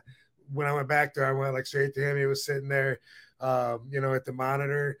know, when I went back there, I went like straight to him. He was sitting there, you know, at the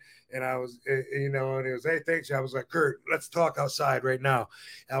monitor, and I was, you know, and he was, hey, thanks. I was like, Kurt, let's talk outside right now.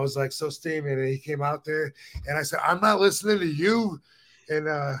 And I was like so steaming, and he came out there, and I said, I'm not listening to you. And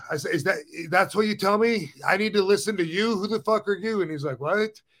I said, that's what you tell me? I need to listen to you? Who the fuck are you? And he's like,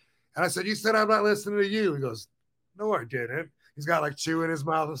 what? And I said, you said I'm not listening to you. He goes, no, I didn't. He's got like chew in his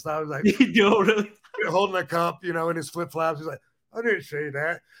mouth and stuff. He's like, you really? Holding a cup, you know, in his flip flops. He's like, I didn't say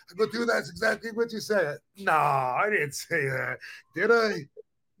that. I go, dude, that's exactly what you said. Nah, I didn't say that. Did I?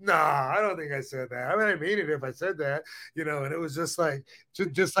 Nah, I don't think I said that. I mean, I mean it if I said that, you know. And it was just like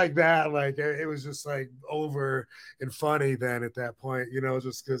that. Like it was just like over and funny then at that point, you know,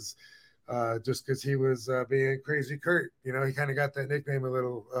 just because he was being Crazy Kurt. You know, he kind of got that nickname a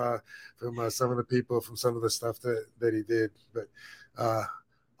little from some of the people, from some of the stuff that he did. But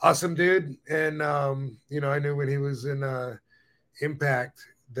awesome dude. And, you know, I knew when he was in Impact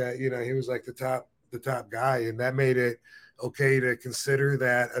that, you know, he was like the top guy. And that made it okay to consider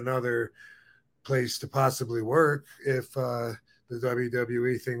that another place to possibly work if the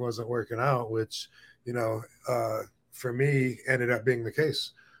WWE thing wasn't working out, which, you know, for me ended up being the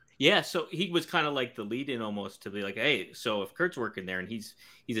case. Yeah, so he was kind of like the lead-in almost to be like, hey, so if Kurt's working there and he's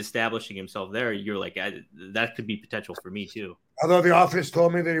establishing himself there, you're like, that could be potential for me too. Although the office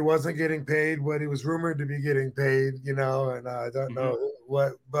told me that he wasn't getting paid what he was rumored to be getting paid, you know, and I don't know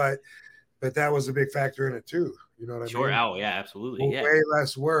what, but that was a big factor in it too. You know what I mean? Sure. Oh, yeah, absolutely. Way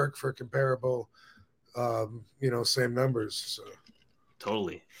less work for comparable, you know, same numbers. So.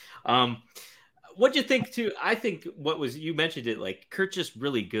 Totally. What'd you think too? I think you mentioned it, like Kurt just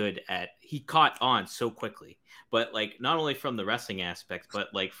really good he caught on so quickly, but like not only from the wrestling aspect, but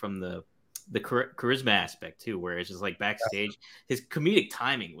like from the charisma aspect too, where it's just like backstage, his comedic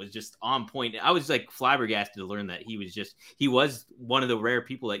timing was just on point. I was like flabbergasted to learn that he was one of the rare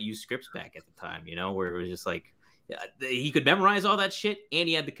people that used scripts back at the time, you know, where it was just like, he could memorize all that shit and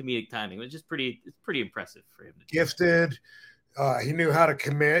he had the comedic timing. It was just pretty impressive for him. Gifted. He knew how to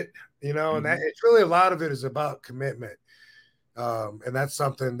commit, you know, and that it's really a lot of it is about commitment. And that's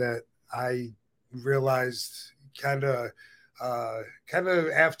something that I realized kind of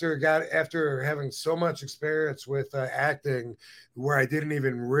after having so much experience with acting, where I didn't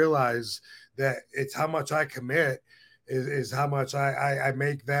even realize that it's how much I commit is how much I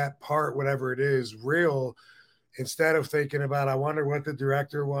make that part, whatever it is, real, instead of thinking about, I wonder what the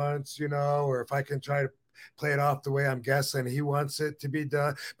director wants, you know, or if I can try to play it off the way I'm guessing he wants it to be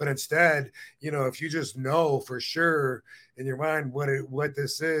done. But instead, you know, if you just know for sure in your mind what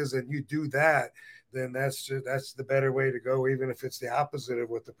this is, and you do that, then that's the better way to go, even if it's the opposite of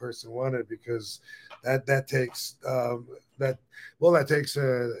what the person wanted, because that takes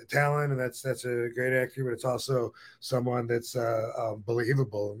talent, and that's a great actor, but it's also someone that's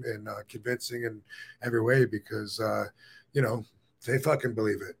believable and convincing in every way, because you know, they fucking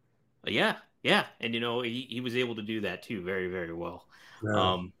believe it. Yeah, and you know, he was able to do that too, very, very well.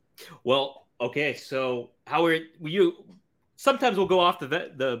 Yeah. Well, okay, so how are you? Sometimes we'll go off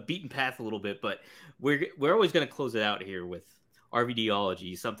the beaten path a little bit, but we're always going to close it out here with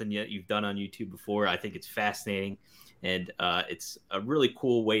RVDology, something that you've done on YouTube before. I think it's fascinating, and it's a really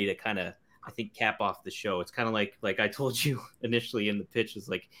cool way to kind of, I think, cap off the show. It's kind of like I told you initially in the pitch, is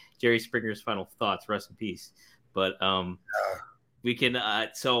like Jerry Springer's final thoughts. Rest in peace. But we can.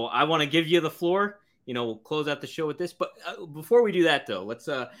 So I want to give you the floor. We'll close out the show with this. But before we do that, though, let's.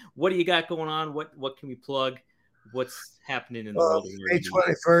 What do you got going on? What can we plug? What's happening in the world of May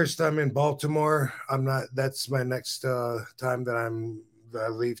 21st, I'm in Baltimore. That's my next time that I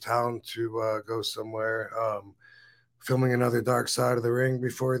leave town to go somewhere. Filming another Dark Side of the Ring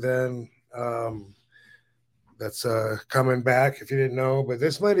before then. That's coming back, if you didn't know. But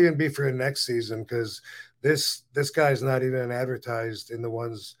this might even be for the next season, because this guy's not even advertised in the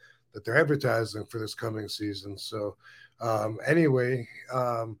ones that they're advertising for this coming season. So anyway,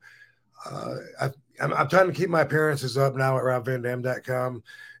 I'm trying to keep my appearances up now at robvandam.com.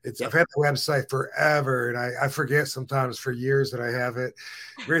 I've had the website forever, and I forget sometimes for years that I have it.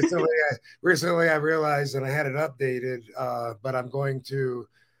 Recently I realized that I had it updated, but I'm going to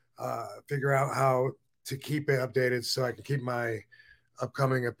figure out how to keep it updated so I can keep my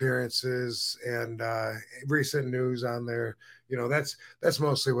upcoming appearances and recent news on there. That's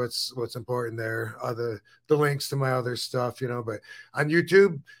mostly what's important there. The links to my other stuff, but on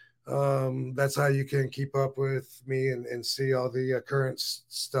YouTube, that's how you can keep up with me and see all the current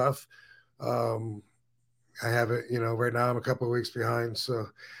stuff. I have it, right now I'm a couple of weeks behind, so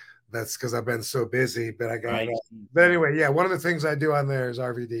that's because I've been so busy, but I got it. But anyway, yeah, one of the things I do on there is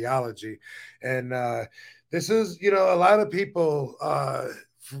RVDology. And this is, a lot of people,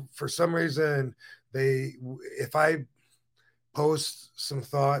 for some reason, if I post some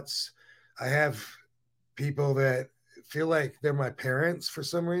thoughts, I have people that feel like they're my parents for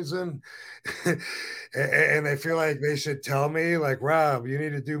some reason. And they feel like they should tell me, like, Rob, you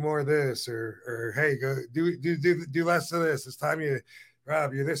need to do more of this, or hey, go do less of this. It's time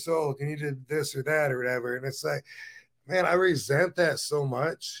Rob, you're this old, you need to do this or that or whatever. And it's like, man, I resent that so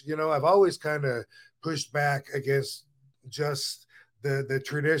much. I've always kind of pushed back against just the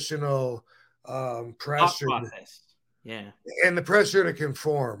traditional pressure. Yeah. And the pressure to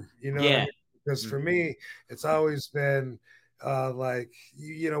conform, Yeah. Because for me, it's always been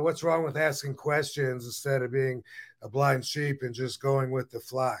what's wrong with asking questions instead of being a blind sheep and just going with the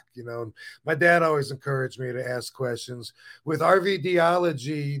flock? My dad always encouraged me to ask questions. With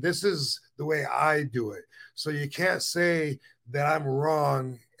RVDology, this is the way I do it. So you can't say that I'm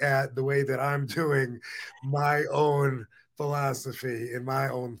wrong at the way that I'm doing my own philosophy and my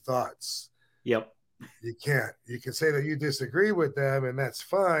own thoughts. Yep. You can't. You can say that you disagree with them, and that's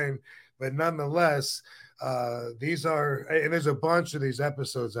fine. But nonetheless, these are, and there's a bunch of these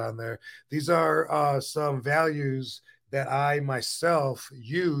episodes on there. These are some values that I myself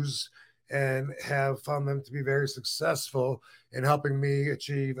use and have found them to be very successful in helping me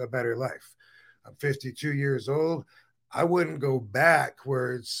achieve a better life. I'm 52 years old. I wouldn't go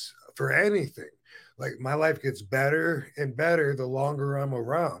backwards for anything. Like, my life gets better and better the longer I'm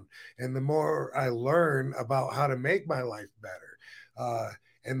around, and the more I learn about how to make my life better.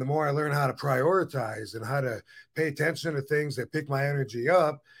 And the more I learn how to prioritize and how to pay attention to things that pick my energy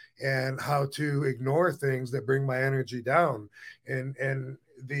up, and how to ignore things that bring my energy down. And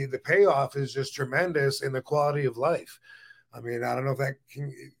the payoff is just tremendous in the quality of life. I mean, I don't know if that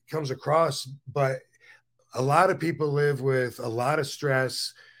comes across, but a lot of people live with a lot of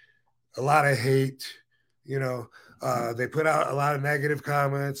stress, a lot of hate. They put out a lot of negative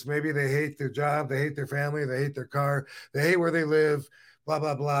comments. Maybe they hate their job, they hate their family, they hate their car, they hate where they live, blah,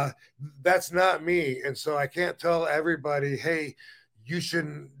 blah, blah. That's not me. And so I can't tell everybody, hey, you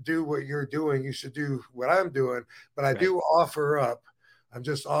shouldn't do what you're doing. You should do what I'm doing. But I do offer up. I'm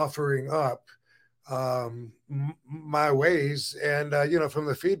just offering up my ways. And, from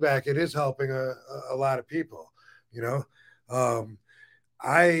the feedback, it is helping a lot of people.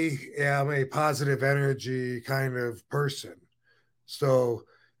 I am a positive energy kind of person. So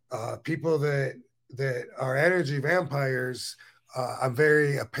people that are energy vampires, I'm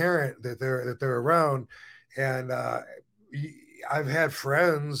very apparent that they're around. And I've had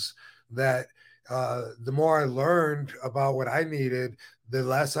friends that the more I learned about what I needed, the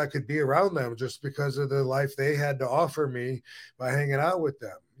less I could be around them, just because of the life they had to offer me by hanging out with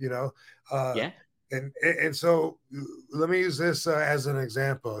them, And so let me use this as an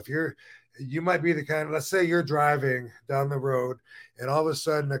example. You might be the kind, let's say you're driving down the road and all of a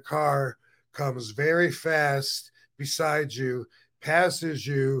sudden a car comes very fast beside you, passes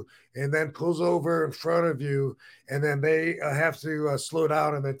you, and then pulls over in front of you. And then they have to slow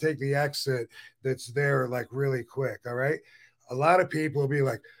down and then take the exit that's there, like, really quick. All right. A lot of people will be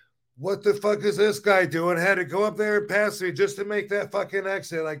like, what the fuck is this guy doing? Had to go up there and pass me just to make that fucking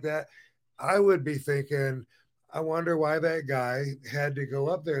exit like that. I would be thinking, I wonder why that guy had to go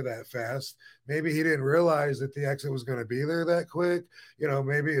up there that fast. Maybe he didn't realize that the exit was going to be there that quick. You know,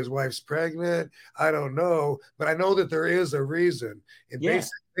 maybe his wife's pregnant. I don't know, but I know that there is a reason. And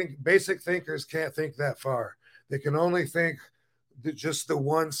basic thinkers can't think that far. They can only think just the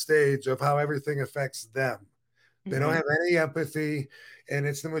one stage of how everything affects them. They don't have any empathy, and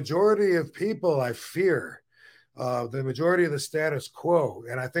it's the majority of people, I fear, the majority of the status quo.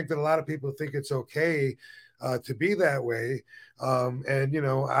 And I think that a lot of people think it's okay to be that way. And, you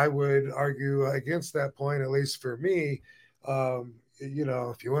know, I would argue against that point, at least for me. You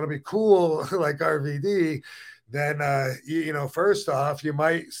know, if you want to be cool like RVD, then, you know, first off, you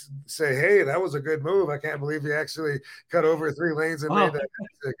might say, hey, that was a good move. I can't believe you actually cut over 3 lanes and made that.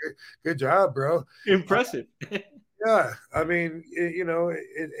 Good job, bro. Impressive. Yeah. I mean, you know,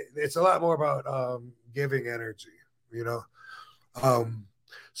 it's a lot more about giving energy, you know.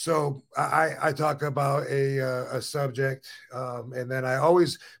 So I talk about a subject, and then I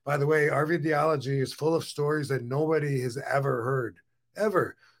always, by the way, RVDology is full of stories that nobody has ever heard,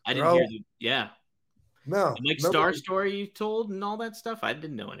 ever. I didn't hear them. Yeah. No. The Mike Starr story you told and all that stuff. I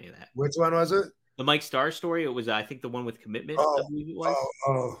didn't know any of that. Which one was it? The Mike Starr story. It was, I think, the one with commitment. I believe it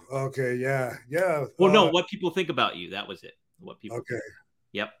was. Okay. Yeah. Well, no, what people think about you. That was it. What people. Okay. Think.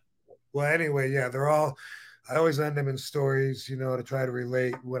 Yep. Well, anyway, yeah, they're all. I always end them in stories, you know, to try to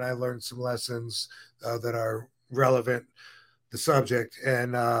relate when I learned some lessons that are relevant, the subject,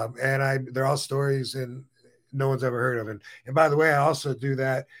 and they're all stories and no one's ever heard of. And by the way, I also do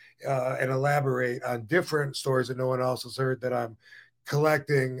that and elaborate on different stories that no one else has heard that I'm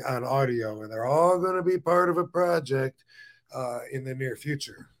collecting on audio, and they're all going to be part of a project in the near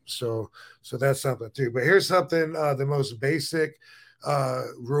future. So that's something too. But here's something, the most basic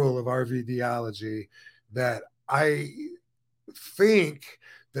rule of RVDology that I think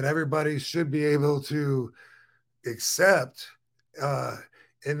that everybody should be able to accept.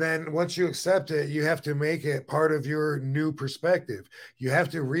 And then once you accept it, you have to make it part of your new perspective. You have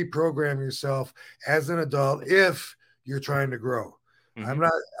to reprogram yourself as an adult if you're trying to grow. Mm-hmm.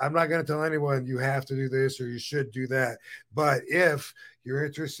 I'm not going to tell anyone you have to do this or you should do that. But if you're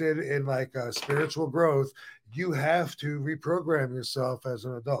interested in like spiritual growth, you have to reprogram yourself as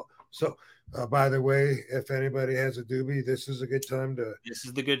an adult. So, by the way, if anybody has a doobie, this is a good time to. This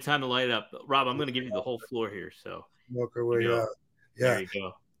is the good time to light it up, Rob. I'm going to give you the whole floor here. So, smoke our way up. Yeah. There you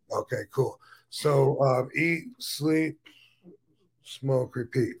go. Okay, cool. So, eat, sleep, smoke,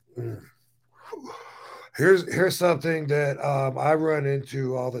 repeat. Here's something that I run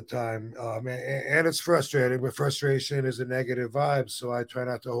into all the time, and it's frustrating, but frustration is a negative vibe, so I try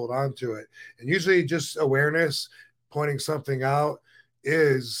not to hold on to it. And usually just awareness, pointing something out,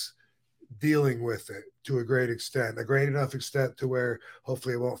 is dealing with it to a great enough extent to where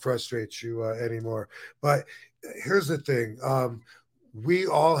hopefully it won't frustrate you anymore. But here's the thing. We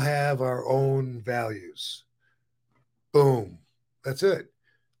all have our own values. Boom. That's it.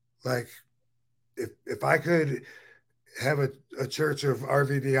 Like, if I could have a church of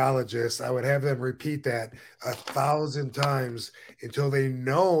RVDologists, I would have them repeat that 1,000 times until they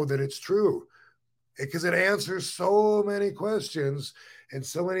know that it's true, because it answers so many questions and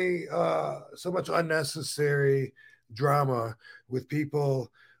so much unnecessary drama with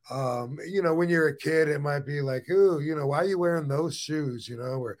people. You know, when you're a kid, it might be like, ooh, you know, why are you wearing those shoes? You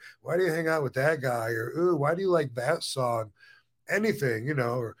know, or why do you hang out with that guy? Or, ooh, why do you like that song? Anything, you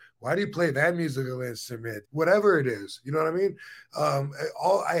know, or why do you play that musical instrument? Whatever it is, you know what I mean?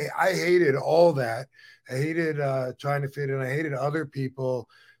 I hated all that. I hated trying to fit in. I hated other people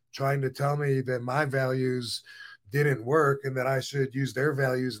trying to tell me that my values didn't work and that I should use their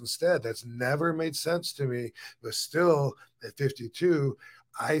values instead. That's never made sense to me. But still, at 52,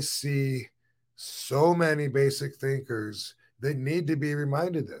 I see so many basic thinkers that need to be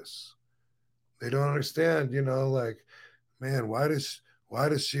reminded this. They don't understand, you know, like, man, why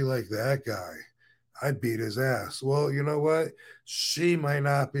does she like that guy? I'd beat his ass. Well, you know what? She might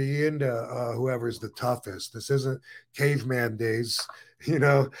not be into whoever's the toughest. This isn't caveman days. You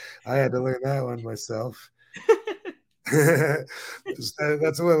know, I had to learn that one myself.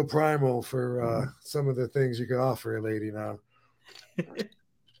 That's a little primal for some of the things you can offer a lady now.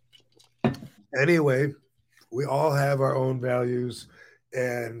 Anyway, we all have our own values,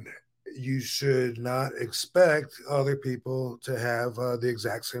 and you should not expect other people to have the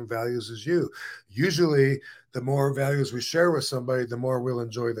exact same values as you. Usually, the more values we share with somebody, the more we'll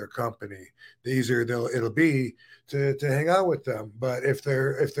enjoy their company. The easier it'll be to hang out with them. But if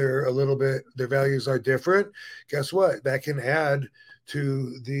they're a little bit, their values are different, guess what? That can add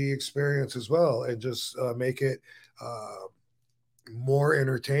to the experience as well, and just make it more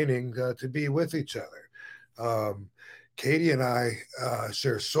entertaining to be with each other. Katie and I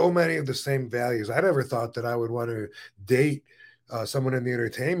share so many of the same values. I never thought that I would want to date someone in the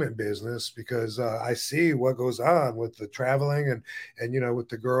entertainment business, because I see what goes on with the traveling and with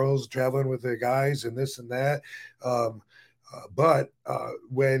the girls traveling with the guys and this and that. But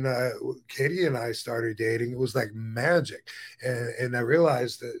when Katie and I started dating, it was like magic, and I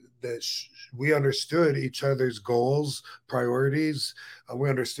realized that we understood each other's goals, priorities. We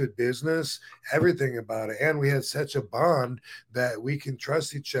understood business, everything about it, and we had such a bond that we can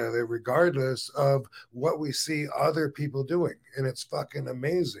trust each other regardless of what we see other people doing, and it's fucking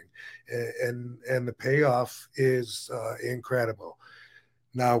amazing, and the payoff is incredible.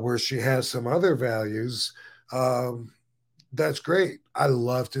 Now, where she has some other values. That's great. I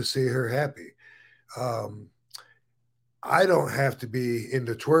love to see her happy. Um, I don't have to be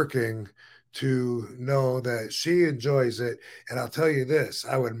into twerking to know that she enjoys it. And I'll tell you this,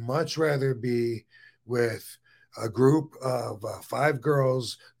 I would much rather be with a group of 5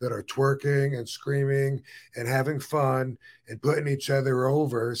 girls that are twerking and screaming and having fun and putting each other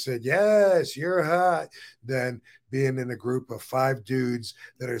over, said, yes, you're hot, than being in a group of 5 dudes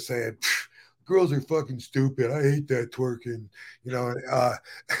that are saying, girls are fucking stupid. I hate that twerking.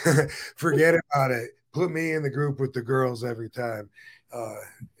 Forget about it. Put me in the group with the girls every time.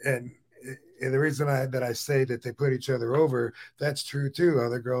 And the reason I say that they put each other over, that's true too.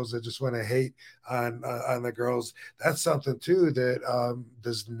 Other girls that just want to hate on the girls, that's something too that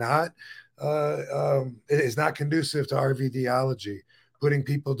does not is not conducive to RVDology. Putting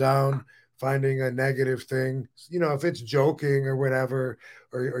people down, finding a negative thing. If it's joking or whatever,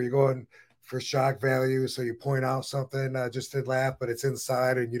 or you're going for shock value, so you point out something just to laugh, but it's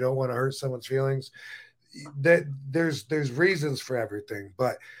inside and you don't want to hurt someone's feelings. That there's reasons for everything,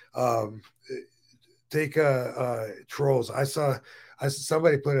 but take trolls. I saw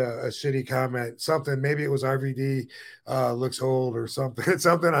somebody put a shitty comment, something, maybe it was RVD looks old or something,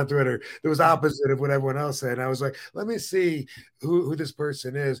 something on Twitter. It was opposite of what everyone else said. And I was like, let me see who this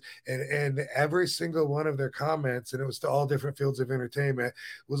person is. And every single one of their comments, and it was to all different fields of entertainment,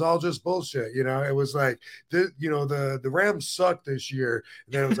 was all just bullshit. It was like, the Rams sucked this year.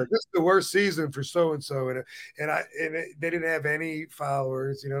 And then it was like, this is the worst season for so-and-so. They didn't have any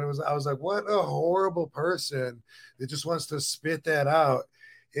followers. I was like, what a horrible person that just wants to spit that out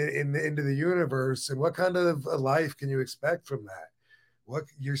into the universe. And what kind of a life can you expect from that? What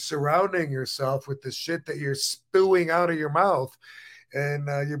you're surrounding yourself with the shit that you're spewing out of your mouth, and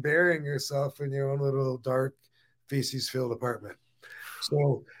you're burying yourself in your own little dark feces-filled apartment.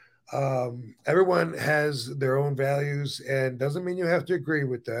 So everyone has their own values, and doesn't mean you have to agree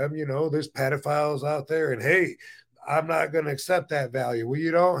with them. There's pedophiles out there, and hey, I'm not going to accept that value. Well,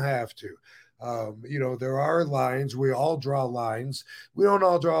 you don't have to. There are lines. We all draw lines. We don't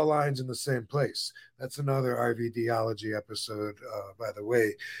all draw lines in the same place. That's another RVDology episode, by the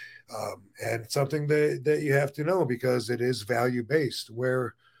way. And something that you have to know, because it is value-based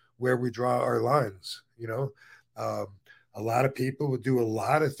where we draw our lines. A lot of people would do a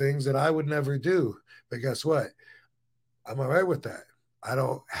lot of things that I would never do. But guess what? I'm all right with that. I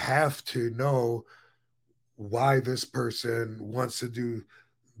don't have to know why this person wants to do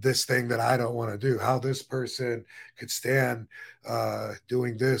this thing that I don't want to do, how this person could stand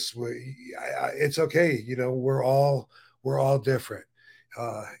doing this. It's okay. We're all different.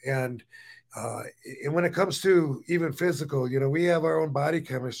 And when it comes to even physical, we have our own body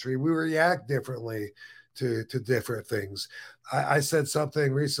chemistry. We react differently to different things. I said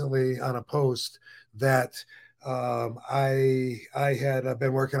something recently on a post that I had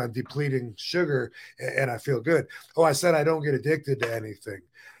been working on depleting sugar, and I feel good. Oh, I said I don't get addicted to anything.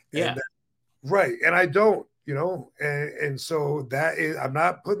 Yeah. Right. And I don't, and so that is, I'm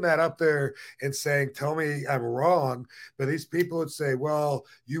not putting that up there and saying, tell me I'm wrong. But these people would say, well,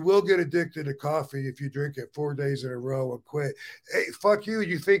 you will get addicted to coffee if you drink it 4 days in a row and quit. Hey, fuck you.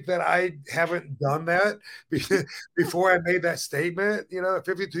 You think that I haven't done that before I made that statement? At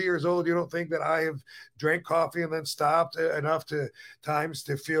 52 years old, you don't think that I have drank coffee and then stopped enough times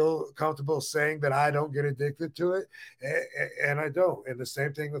to feel comfortable saying that I don't get addicted to it? And I don't. And the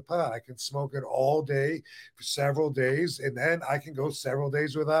same thing with pot. I can smoke it all day for several days, and then I can go several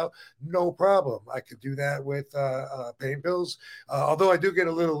days without, no problem. I could do that with pain pills. Although I do get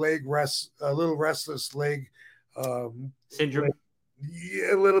a little restless leg syndrome.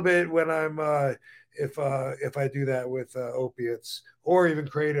 A little bit when I'm if I do that with opiates, or even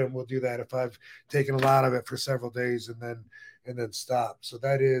kratom will do that if I've taken a lot of it for several days and then stop. So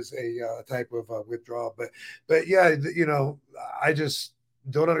that is a type of withdrawal. But yeah, I just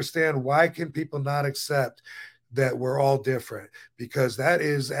don't understand, why can people not accept that we're all different, because that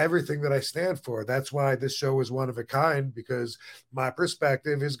is everything that I stand for. That's why this show is one of a kind, because my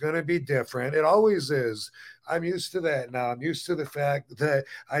perspective is going to be different. It always is. I'm used to that now. I'm used to the fact that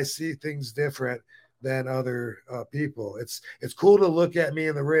I see things different than other people. It's cool to look at me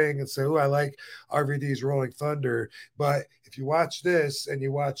in the ring and say, "Oh, I like RVD's Rolling Thunder," but if you watch this and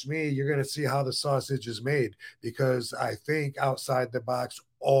you watch me, you're going to see how the sausage is made, because I think outside the box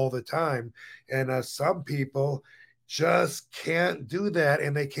all the time. And some people just can't do that,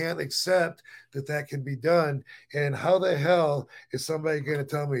 and they can't accept that that can be done. And how the hell is somebody going to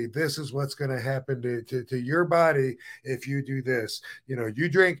tell me this is what's going to happen to your body if you do this? If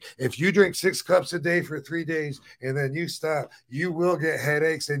you drink 6 cups a day for 3 days and then you stop, you will get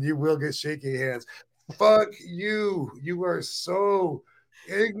headaches and you will get shaky hands. Fuck you. You are so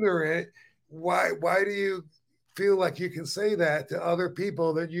ignorant. Why do you feel like you can say that to other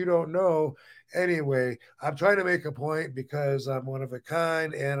people that you don't know? Anyway, I'm trying to make a point because I'm one of a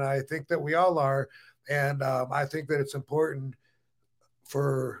kind, and I think that we all are. And I think that it's important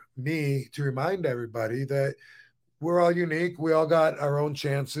for me to remind everybody that we're all unique. We all got our own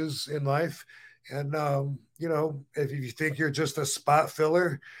chances in life. And, if you think you're just a spot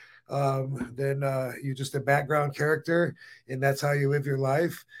filler, then you're just a background character and that's how you live your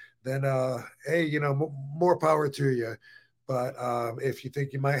life, then hey, more power to you. But if you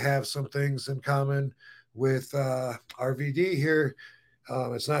think you might have some things in common with RVD here,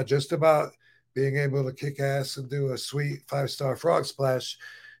 it's not just about being able to kick ass and do a sweet 5-star frog splash.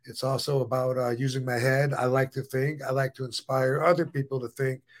 It's also about using my head. I like to think. I like to inspire other people to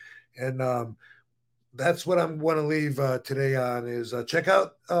think. And that's what I want to leave today on is check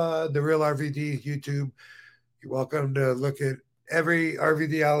out the Real RVD YouTube. You're welcome to look at every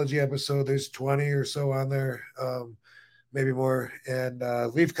RVDology episode. There's 20 or so on there, maybe more. And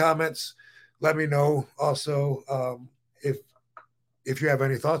leave comments. Let me know also if you have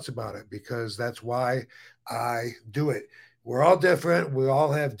any thoughts about it, because that's why I do it. We're all different. We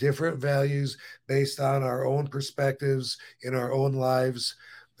all have different values based on our own perspectives in our own lives.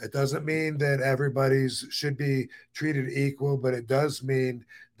 It doesn't mean that everybody's should be treated equal, but it does mean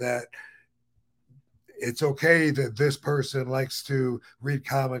that it's okay that this person likes to read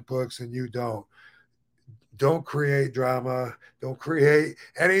comic books and you don't. Don't create drama. Don't create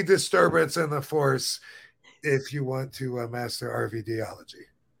any disturbance in the force if you want to master RVDology.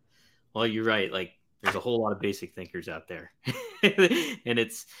 Well, you're right. Like, there's a whole lot of basic thinkers out there,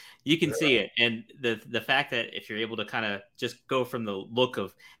 and you can see it. And the fact that if you're able to kind of just go from the look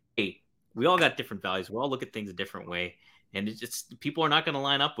of, hey, we all got different values. We all look at things a different way, and it's just people are not going to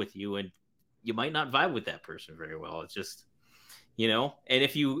line up with you, and you might not vibe with that person very well. It's just, and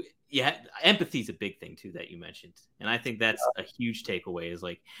if empathy is a big thing too that you mentioned, and I think that's a huge takeaway. Is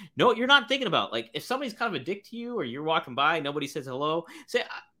like, no, you're not thinking about, like, if somebody's kind of a dick to you, or you're walking by, nobody says hello. Say,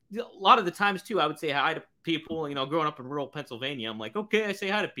 a lot of the times too, I would say hi to people. Growing up in rural Pennsylvania, I'm like, okay, I say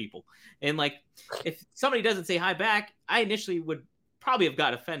hi to people, and like, if somebody doesn't say hi back, I initially would probably have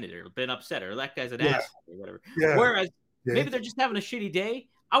got offended or been upset, or that guy's an asshole or whatever. Yeah. Whereas maybe they're just having a shitty day,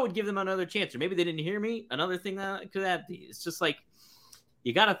 I would give them another chance, or maybe they didn't hear me. Another thing that could have, it's just like,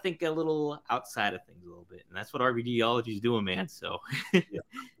 you got to think a little outside of things a little bit. And that's what RVDology is doing, man. So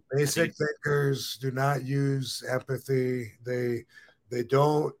basic thinkers do not use empathy. They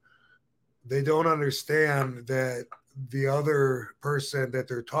don't understand that the other person that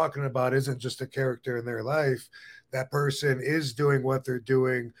they're talking about isn't just a character in their life. That person is doing what they're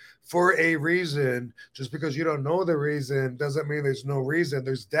doing for a reason. Just because you don't know the reason doesn't mean there's no reason.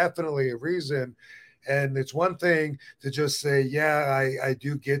 There's definitely a reason. And it's one thing to just say, yeah, I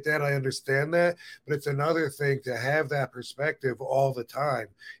do get that. I understand that. But it's another thing to have that perspective all the time.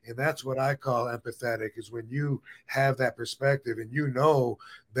 And that's what I call empathetic, is when you have that perspective and you know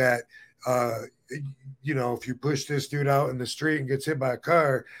that, if you push this dude out in the street and gets hit by a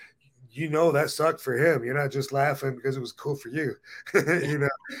car, that sucked for him. You're not just laughing because it was cool for you.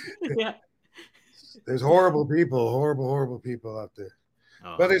 Yeah. There's horrible people out there.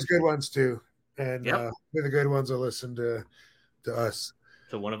 But there's good ones too. And they're the good ones that listen to us.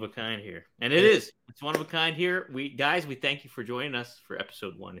 It's a one of a kind here. And it's one of a kind here. We thank you for joining us for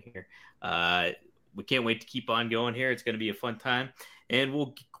episode 1 here. We can't wait to keep on going here. It's going to be a fun time. And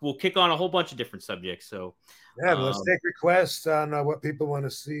we'll kick on a whole bunch of different subjects. So let's take requests on what people want to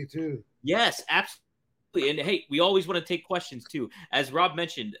see too. Yes, absolutely. And hey, we always want to take questions too. As Rob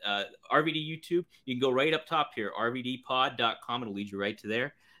mentioned, RVD YouTube, you can go right up top here, rvdpod.com. It'll lead you right to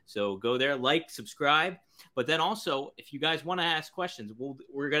there. So go there, like, subscribe. But then also, if you guys want to ask questions,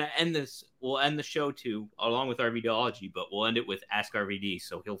 we're going to end this. We'll end the show too, along with RVDology, but we'll end it with Ask RVD.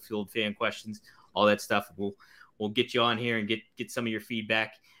 So he'll field fan questions, all that stuff. We'll get you on here and get some of your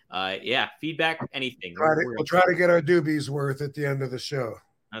feedback. Feedback, anything. We'll try to get our doobies worth at the end of the show.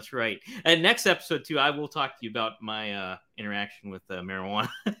 That's right. And next episode too, I will talk to you about my interaction with marijuana.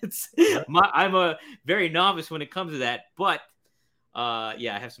 I'm a very novice when it comes to that, but I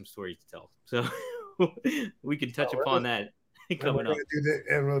have some stories to tell. So we can touch upon that coming up.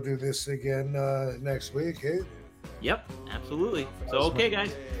 And we'll do this again next week. Hey? Yep, absolutely. So okay,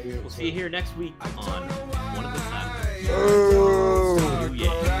 guys, we'll see you here next week on One of a Kind. Oh,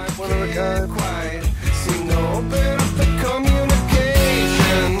 yeah. One of a Kind.